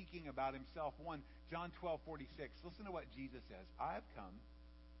 Jesus speaking about himself. One, John 12:46. Listen to what Jesus says. I have come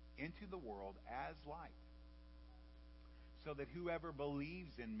into the world as light, so that whoever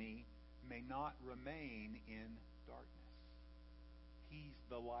believes in me may not remain in darkness. He's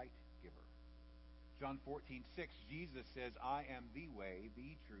the light giver. John 14:6, Jesus says, I am the way,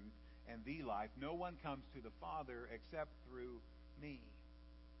 the truth, and the life. No one comes to the Father except through me.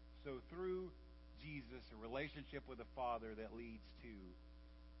 So through Jesus, a relationship with the Father that leads to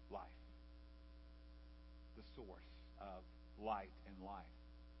life. The source of light and life.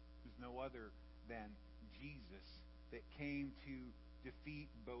 There's no other than Jesus that came to defeat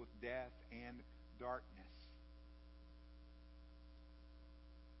both death and darkness.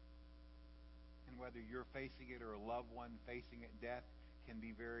 And whether you're facing it or a loved one facing it, death can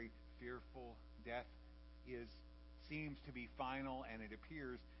be very fearful. Death seems to be final, and it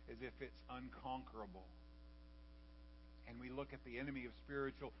appears as if it's unconquerable. And we look at the enemy of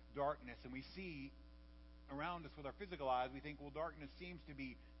spiritual darkness, and we see around us with our physical eyes, we think, well, darkness seems to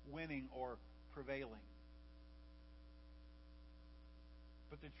be winning or prevailing.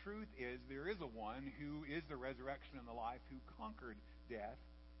 But the truth is, there is a one who is the resurrection and the life, who conquered death.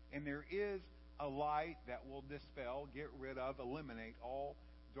 And there is a light that will dispel, get rid of, eliminate all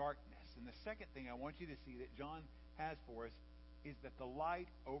darkness. And the second thing I want you to see that John has for us is that the light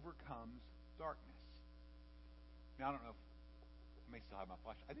overcomes darkness. Now, I don't know if I may still have my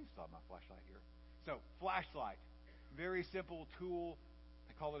flashlight. I do still have my flashlight here. So, flashlight. Very simple tool.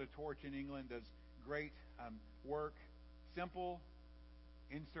 They call it a torch in England. Does great work. Simple.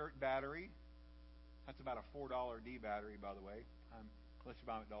 Insert battery. That's about a $4 D battery, by the way. Unless you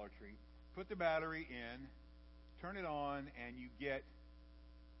buy them at Dollar Tree. Put the battery in. Turn it on, and you get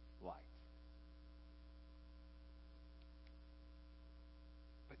light.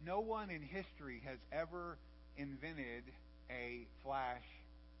 But no one in history has ever invented a flash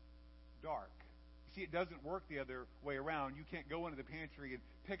dark. You see, it doesn't work the other way around. You can't go into the pantry and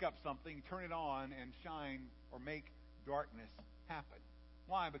pick up something, turn it on, and shine or make darkness happen.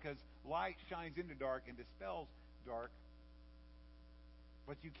 Why? Because light shines into dark and dispels dark.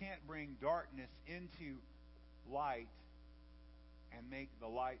 But you can't bring darkness into light and make the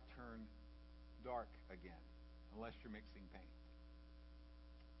light turn dark again, unless you're mixing paint.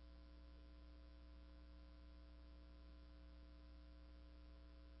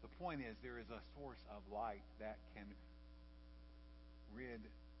 The point is, there is a source of light that can rid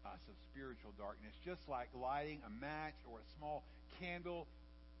us of spiritual darkness, just like lighting a match or a small candle.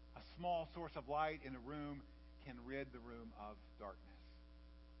 A small source of light in a room can rid the room of darkness.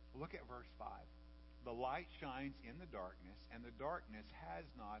 Look at verse 5. The light shines in the darkness, and the darkness has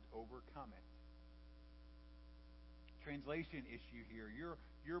not overcome it. Translation issue here.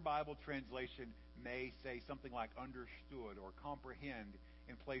 Your Bible translation may say something like understood or comprehend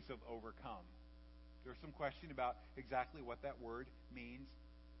in place of overcome. There's some question about exactly what that word means.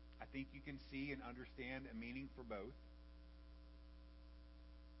 I think you can see and understand a meaning for both.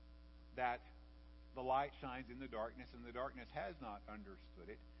 That the light shines in the darkness, and the darkness has not understood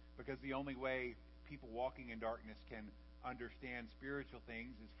it, because the only way people walking in darkness can understand spiritual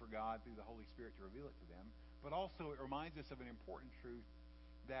things is for God through the Holy Spirit to reveal it to them. But also it reminds us of an important truth,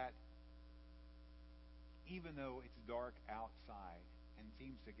 that even though it's dark outside and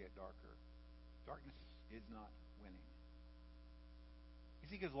seems to get darker, darkness is not winning. You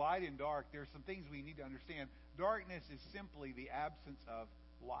see, because light and dark, there's some things we need to understand. Darkness is simply the absence of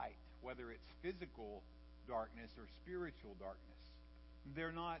light, whether it's physical darkness or spiritual darkness.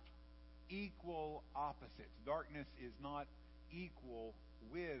 They're not equal opposites. Darkness is not equal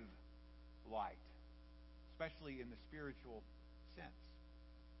with light, especially in the spiritual sense.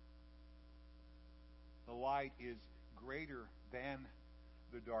 The light is greater than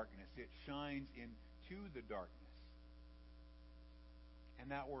the darkness. It shines into the darkness.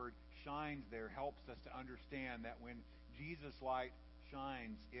 And that word shines there helps us to understand that when Jesus' light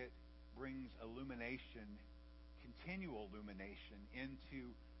shines, it brings illumination, continual illumination into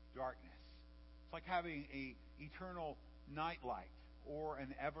darkness. It's like having an eternal nightlight or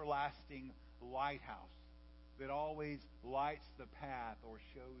an everlasting lighthouse that always lights the path or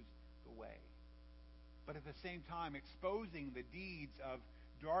shows the way. But at the same time, exposing the deeds of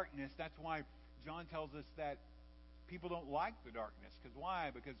darkness. That's why John tells us that people don't like the darkness. Because why?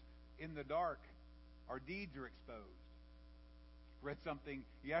 Because in the dark, our deeds are exposed. Read something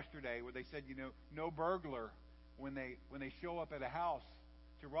yesterday where they said, no burglar, when they show up at a house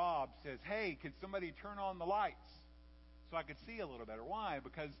to rob, says, hey, could somebody turn on the lights so I could see a little better? Why?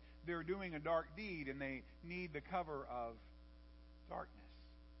 Because they're doing a dark deed and they need the cover of darkness.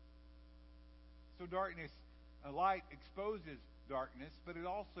 So light exposes darkness, but it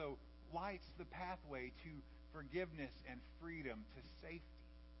also lights the pathway to forgiveness and freedom, to safety.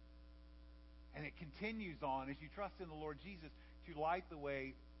 And it continues on as you trust in the Lord Jesus to light the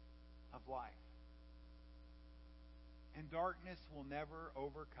way of life. And darkness will never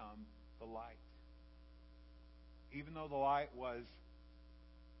overcome the light. Even though the light was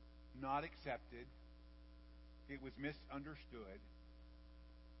not accepted, it was misunderstood,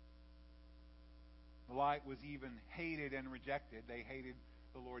 the light was even hated and rejected. They hated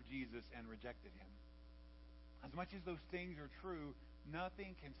the Lord Jesus and rejected him. As much as those things are true,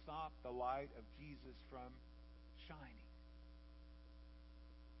 nothing can stop the light of Jesus from shining.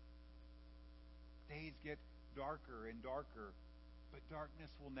 Days get darker and darker, but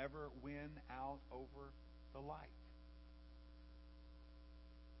darkness will never win out over the light.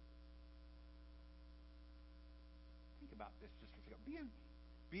 Think about this just for a second.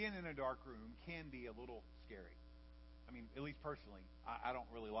 Being in a dark room can be a little scary. I mean, at least personally, I don't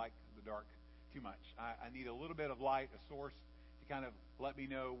really like the dark too much. I need a little bit of light, a source to kind of let me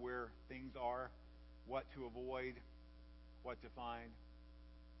know where things are, what to avoid, what to find.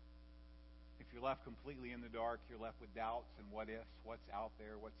 If you're left completely in the dark, you're left with doubts and what ifs, what's out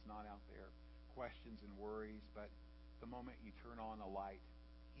there, what's not out there, questions and worries. But the moment you turn on a light,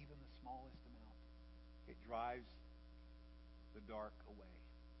 even the smallest amount, it drives the dark away.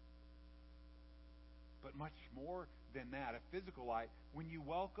 But much more than that, a physical light, when you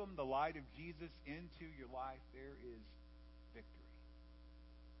welcome the light of Jesus into your life, there is victory.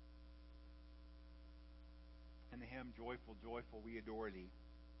 And the hymn, Joyful, Joyful, We Adore Thee,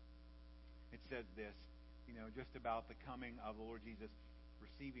 it says this, just about the coming of the Lord Jesus,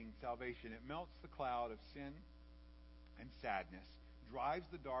 receiving salvation. It melts the cloud of sin and sadness, drives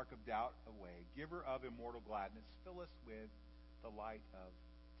the dark of doubt away, giver of immortal gladness, fill us with the light of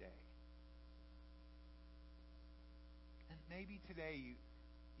day. And maybe today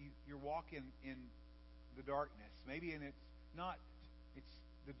you're walking in the darkness. Maybe it's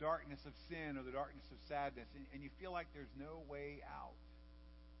the darkness of sin or the darkness of sadness, and you feel like there's no way out.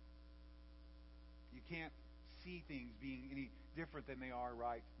 You can't see things being any different than they are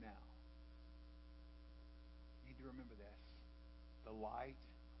right now. You need to remember this. The light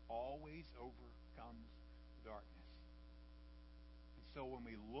always overcomes the darkness. And so when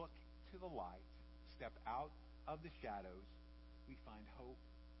we look to the light, step out of the shadows, we find hope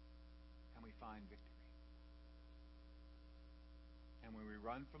and we find victory. And when we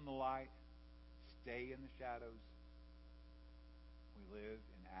run from the light, stay in the shadows, we live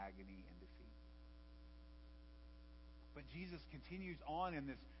in agony and defeat. But Jesus continues on in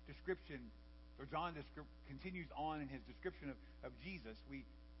this description, or John continues on in his description of Jesus. We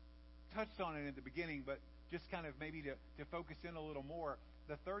touched on it at the beginning, but just kind of maybe to focus in a little more.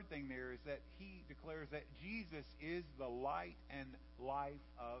 The third thing there is that he declares that Jesus is the light and life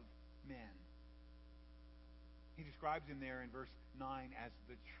of men. He describes him there in verse 9 as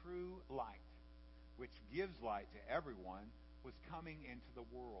the true light, which gives light to everyone, was coming into the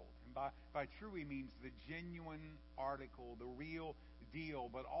world. And by true he means the genuine article, the real deal,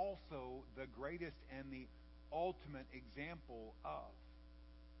 but also the greatest and the ultimate example of.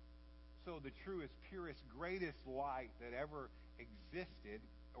 So the truest, purest, greatest light that ever existed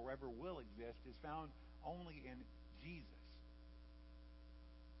or ever will exist is found only in Jesus.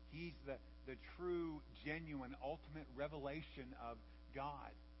 He's the true, genuine, ultimate revelation of God.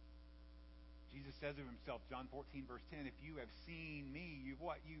 Jesus says of himself, John 14, verse 10, if you have seen me, you've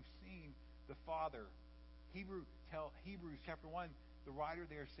seen the Father. Hebrews chapter 1, the writer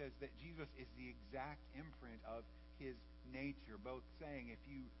there says that Jesus is the exact imprint of his nature, both saying if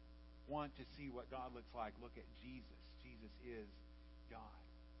you want to see what God looks like, look at Jesus. Jesus is God.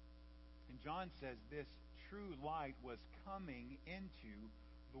 And John says this true light was coming into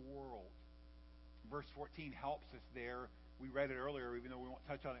the world. Verse 14 helps us there. We read it earlier, even though we won't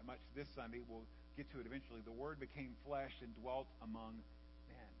touch on it much this Sunday. We'll get to it eventually. The Word became flesh and dwelt among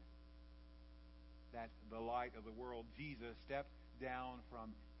men. That's the light of the world. Jesus stepped down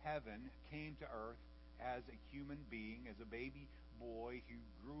from heaven, came to earth as a human being, as a baby boy who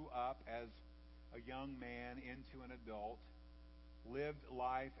grew up as a young man into an adult, lived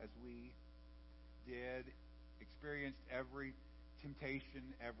life as we did, experienced every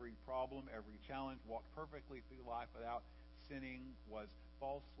temptation, every problem, every challenge, walked perfectly through life without sinning, was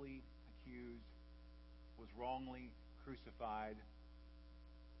falsely accused, was wrongly crucified,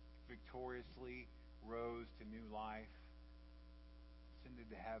 victoriously rose to new life, ascended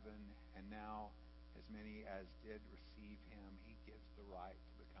to heaven, and now, as many as did receive him, he gives the right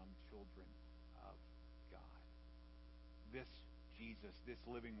to become children of God. This Jesus, this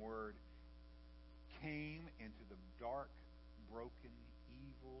living Word, came into the dark, broken,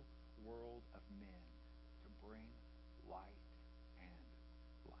 evil world of men to bring light and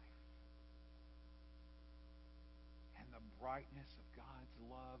life. And the brightness of God's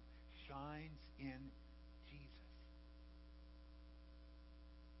love shines in Jesus.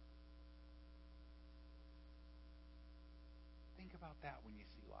 Think about that when you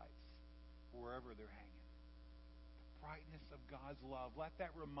see lights, wherever they're hanging. The brightness of God's love. Let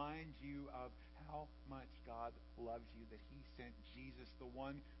that remind you of how much God loves you, that he sent Jesus, the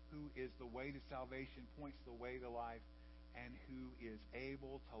one who is the way to salvation, points the way to life, and who is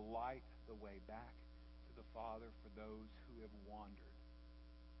able to light the way back to the Father for those who have wandered.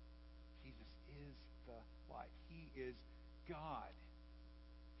 Jesus is the light. He is God.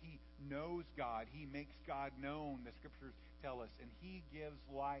 He knows God. He makes God known, the Scriptures tell us, and he gives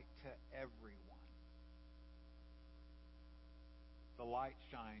light to everyone. The light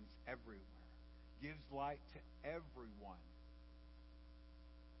shines everywhere, gives light to everyone.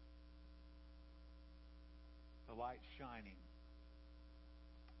 The light shining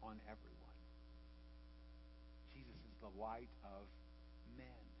on everyone. Jesus is the light of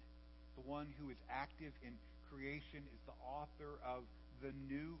men. The one who is active in creation is the author of the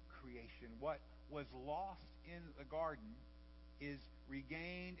new creation. What was lost in the garden is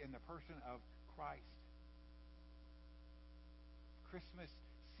regained in the person of Christ. Christmas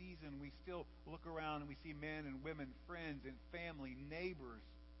season, we still look around and we see men and women, friends and family, neighbors,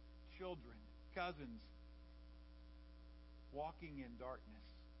 children, cousins, walking in darkness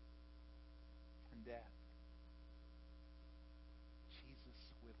and death. Jesus,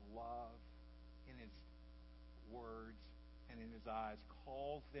 with love in his words and in his eyes,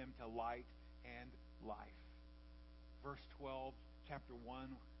 calls them to light and life. Verse 12, chapter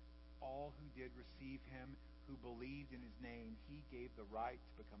 1, all who did receive him, who believed in his name, he gave the right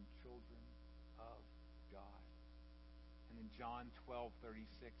to become children of God. And in John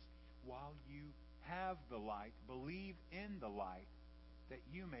 12:36, while you have the light, believe in the light, that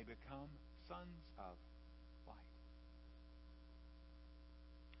you may become sons of light.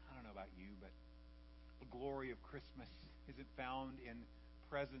 I don't know about you, but the glory of Christmas isn't found in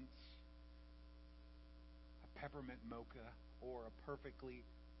presents, a peppermint mocha, or a perfectly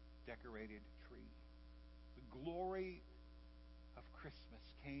decorated tree. The glory of Christmas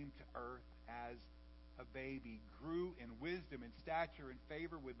came to earth as a baby, grew in wisdom and stature and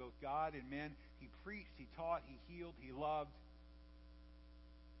favor with both God and men. He preached, he taught, he healed, he loved.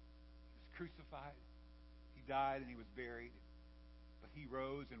 He was crucified, he died, and he was buried. But he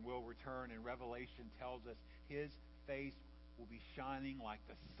rose and will return, and Revelation tells us his face will be shining like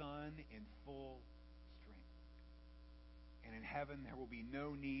the sun in full strength. And in heaven there will be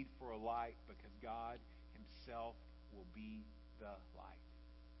no need for a light, because God himself will be the light.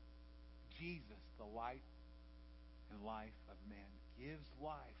 Jesus, the light and life of men, gives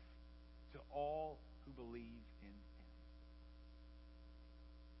life to all who believe in him.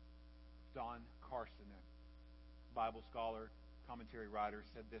 Don Carson, a Bible scholar, commentary writer,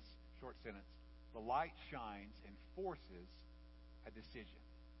 said this short sentence: the light shines and forces a decision.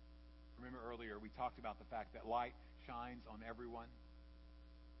 Remember earlier we talked about the fact that light shines on everyone.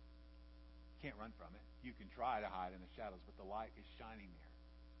 You can't run from it. You can try to hide in the shadows, but the light is shining there.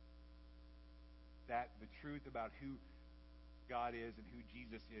 That the truth about who God is and who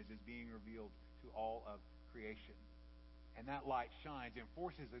Jesus is being revealed to all of creation. And that light shines and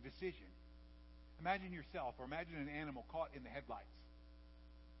forces a decision. Imagine yourself, or imagine an animal caught in the headlights.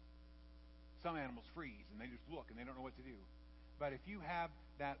 Some animals freeze and they just look and they don't know what to do. But if you have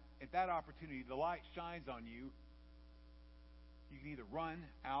that, at that opportunity, the light shines on you, you can either run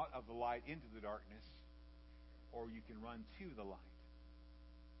out of the light into the darkness, or you can run to the light.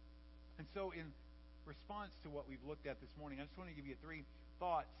 And so in response to what we've looked at this morning, I just want to give you 3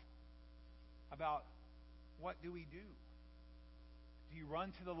 thoughts about what do we do? Do you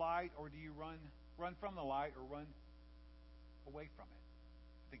run to the light, or do you run from the light, or run away from it?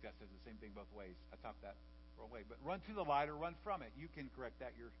 I think that says the same thing both ways. I topped that wrong way. But run to the light or run from it. You can correct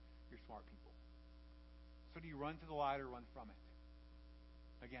that. You're smart people. So do you run to the light or run from it?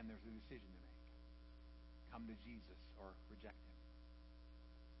 Again, there's a decision to make. Come to Jesus or reject him.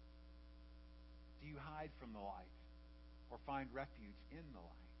 Do you hide from the light, or find refuge in the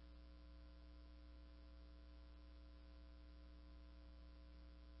light.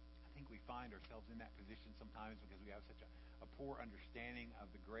 I think we find ourselves in that position sometimes because we have such a poor understanding of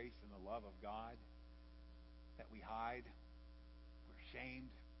the grace and the love of God that we hide. We're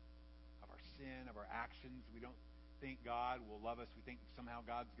ashamed of our sin, of our actions. We don't think God will love us. We think somehow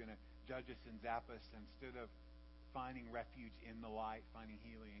God's going to judge us and zap us. Instead of finding refuge in the light, finding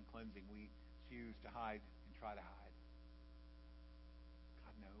healing and cleansing, we choose to hide and try to hide.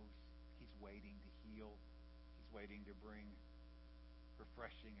 God knows. He's waiting to heal. He's waiting to bring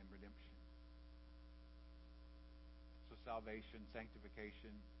refreshing and redemption. So salvation,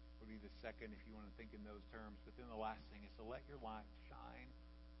 sanctification would be the second if you want to think in those terms. But then the last thing is to let your light shine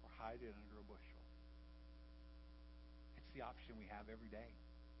or hide it under a bushel. It's the option we have every day.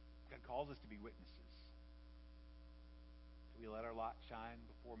 God calls us to be witnesses. Do we let our light shine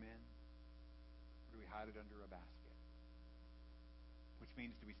before men? Or do we hide it under a basket? Which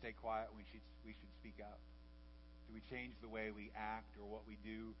means, do we stay quiet when we should speak up? Do we change the way we act or what we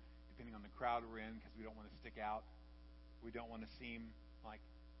do depending on the crowd we're in because we don't want to stick out? We don't want to seem like,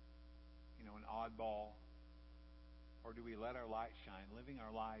 an oddball. Or do we let our light shine, living our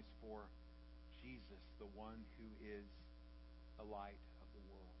lives for Jesus, the one who is the light of the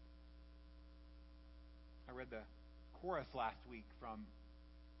world? I read the chorus last week from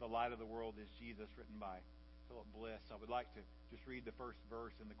The Light of the World is Jesus, written by Philip Bliss. I would like to just read the first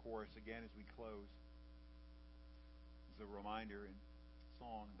verse in the chorus again as we close. As a reminder in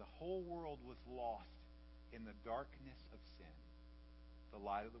song, the whole world was lost in the darkness of sin. The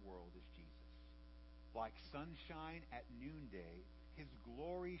light of the world is Jesus. Like sunshine at noonday, His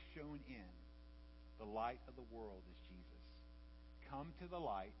glory shone in. The light of the world is Jesus. Come to the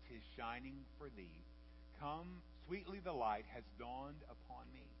light, 'tis shining for thee. Come, sweetly the light has dawned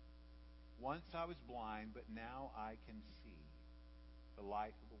upon me. Once I was blind, but now I can see. The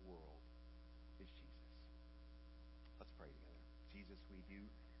light of the world is Jesus. Let's pray together. Jesus, we do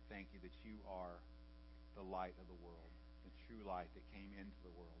thank you that you are the light of the world, the true light that came into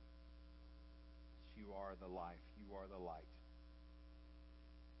the world. You are the life. You are the light.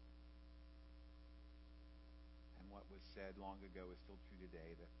 And what was said long ago is still true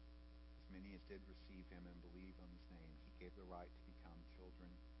today, that as many as did receive him and believe on his name, he gave the right to become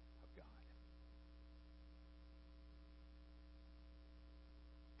children of God.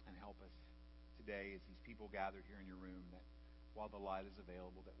 And help us today as these people gathered here in your room, that while the light is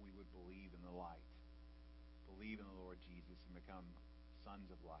available, that we would believe in the light, believe in the Lord Jesus, and become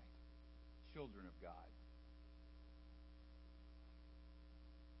sons of light, children of God.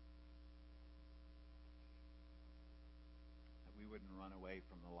 That we wouldn't run away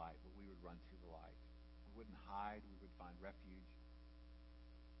from the light, but we would run to the light. We wouldn't hide, we would find refuge.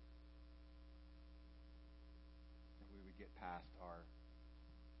 That we would get past our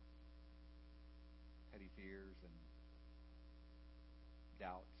petty fears and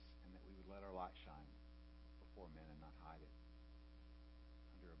doubts, and that we would let our light shine before men and not hide it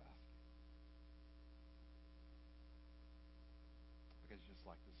under a basket. Because just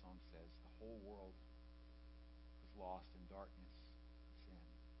like the song says, the whole world was lost in darkness and sin,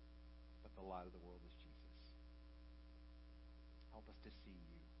 but the light of the world is Jesus. Help us to see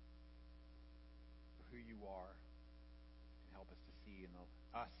you for who you are, and help us to see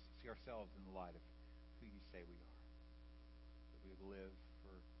see ourselves in the light of who you say we are. That we would live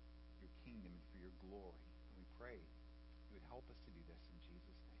for your kingdom and for your glory. And we pray you would help us to do this in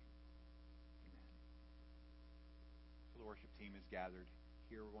Jesus' name. Amen. So the worship team is gathered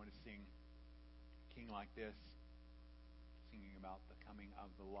here. We're going to sing King Like This, singing about the coming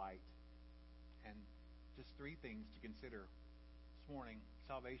of the light. And just three things to consider this morning.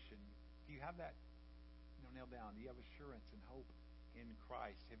 Salvation. Do you have that nailed down? Do you have assurance and hope in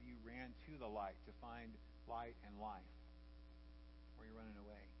Christ? Have you ran to the light to find light and life? Or are you running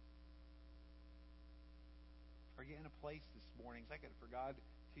away? Are you in a place this morning, second, for God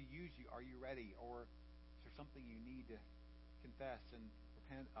to use you? Are you ready? Or is there something you need to confess and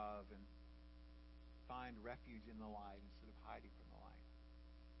repent of and find refuge in the light instead of hiding from the light?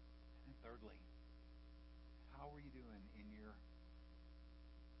 And then thirdly, how are you doing in your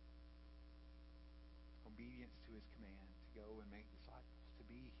obedience to his command to go and make disciples, to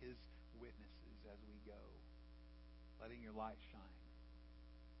be his witnesses as we go, letting your light shine?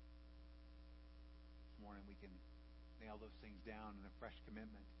 This morning we can nail those things down in a fresh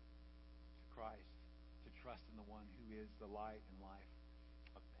commitment to Christ, to trust in the one who is the light and life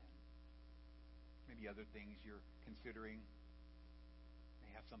of men. Maybe other things you're considering. You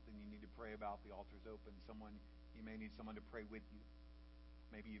may have something you need to pray about. The altar's open. You may need someone to pray with you.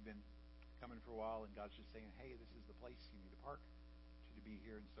 Maybe you've been coming for a while, and God's just saying, hey, this is the place you need to park to be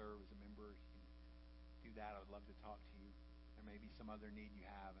here and serve as a member. You can do that. I would love to talk to you. There may be some other need you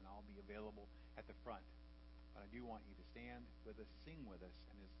have, and I'll be available at the front. But I do want you to stand with us, sing with us,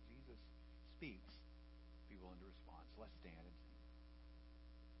 and as Jesus speaks, be willing to respond. So let's stand and sing.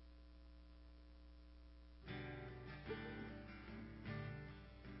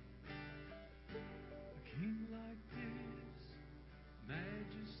 A king like this,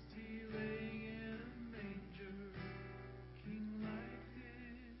 majesty laying in a manger. King like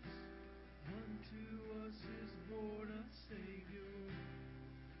this, unto us is born a Savior.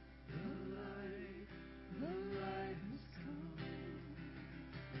 The light has come.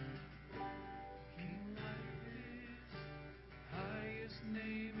 King like this, highest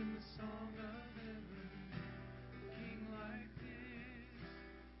name in the song of heaven. King like this,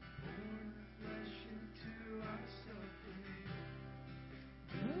 born flesh into our suffering.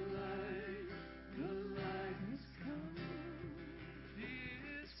 The light has come. He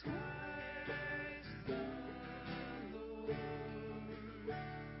is Christ the Lord.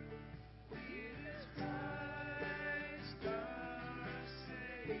 He is Christ our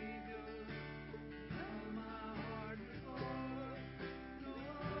Savior. Now my heart before no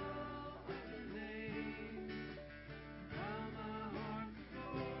other name. Now my heart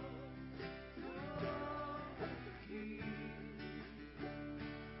before no other King.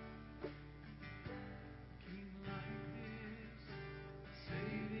 King like this,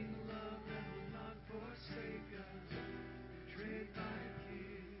 saving love that will not forsake us, betrayed by a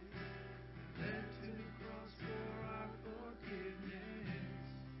kiss, led to the cross for our forgiveness.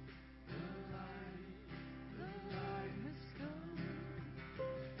 The light has come.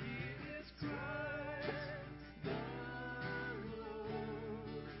 He is Christ the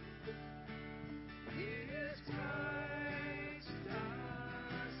Lord. He is Christ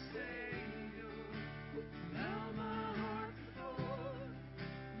our Savior. Now my heart before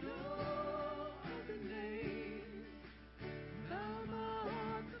no other name. Now my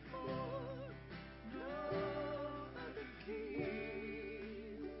heart before no other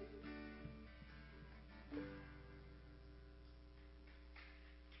King.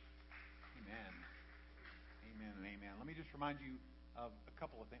 Amen. Amen and amen. Let me just remind you of a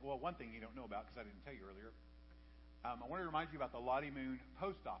couple of things. Well, one thing you don't know about because I didn't tell you earlier. I want to remind you about the Lottie Moon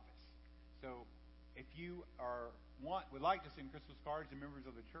Post Office. So if you would like to send Christmas cards to members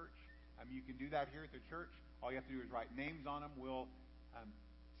of the church, you can do that here at the church. All you have to do is write names on them.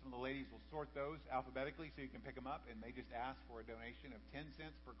 Some of the ladies will sort those alphabetically so you can pick them up, and they just ask for a donation of 10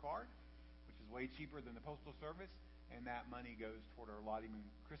 cents per card, which is way cheaper than the Postal Service, and that money goes toward our Lottie Moon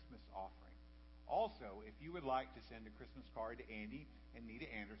Christmas offering. Also, if you would like to send a Christmas card to Andy and Nita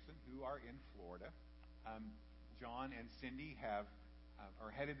Anderson, who are in Florida, John and Cindy are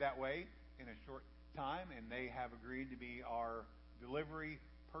headed that way in a short time, and they have agreed to be our delivery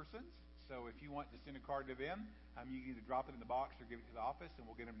persons. So if you want to send a card to them, you can either drop it in the box or give it to the office, and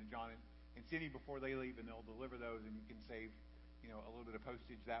we'll get them to John and Cindy before they leave, and they'll deliver those, and you can save a little bit of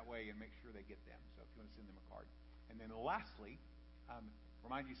postage that way and make sure they get them. So if you want to send them a card. And then lastly,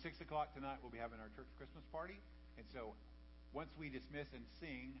 remind you, 6 o'clock tonight we'll be having our church Christmas party. And so once we dismiss and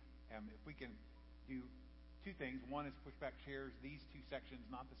sing, if we can do two things. One is push back chairs, these two sections,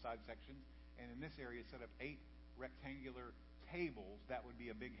 not the side sections. And in this area, set up 8 rectangular tables. That would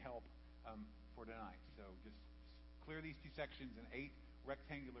be a big help for tonight. So just clear these two sections and 8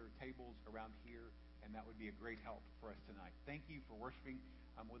 rectangular tables around here, and that would be a great help for us tonight. Thank you for worshiping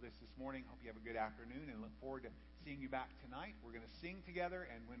with us this morning. Hope you have a good afternoon, and look forward to seeing you back tonight. We're going to sing together,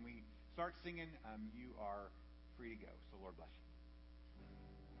 and when we start singing, you are free to go. So Lord bless you.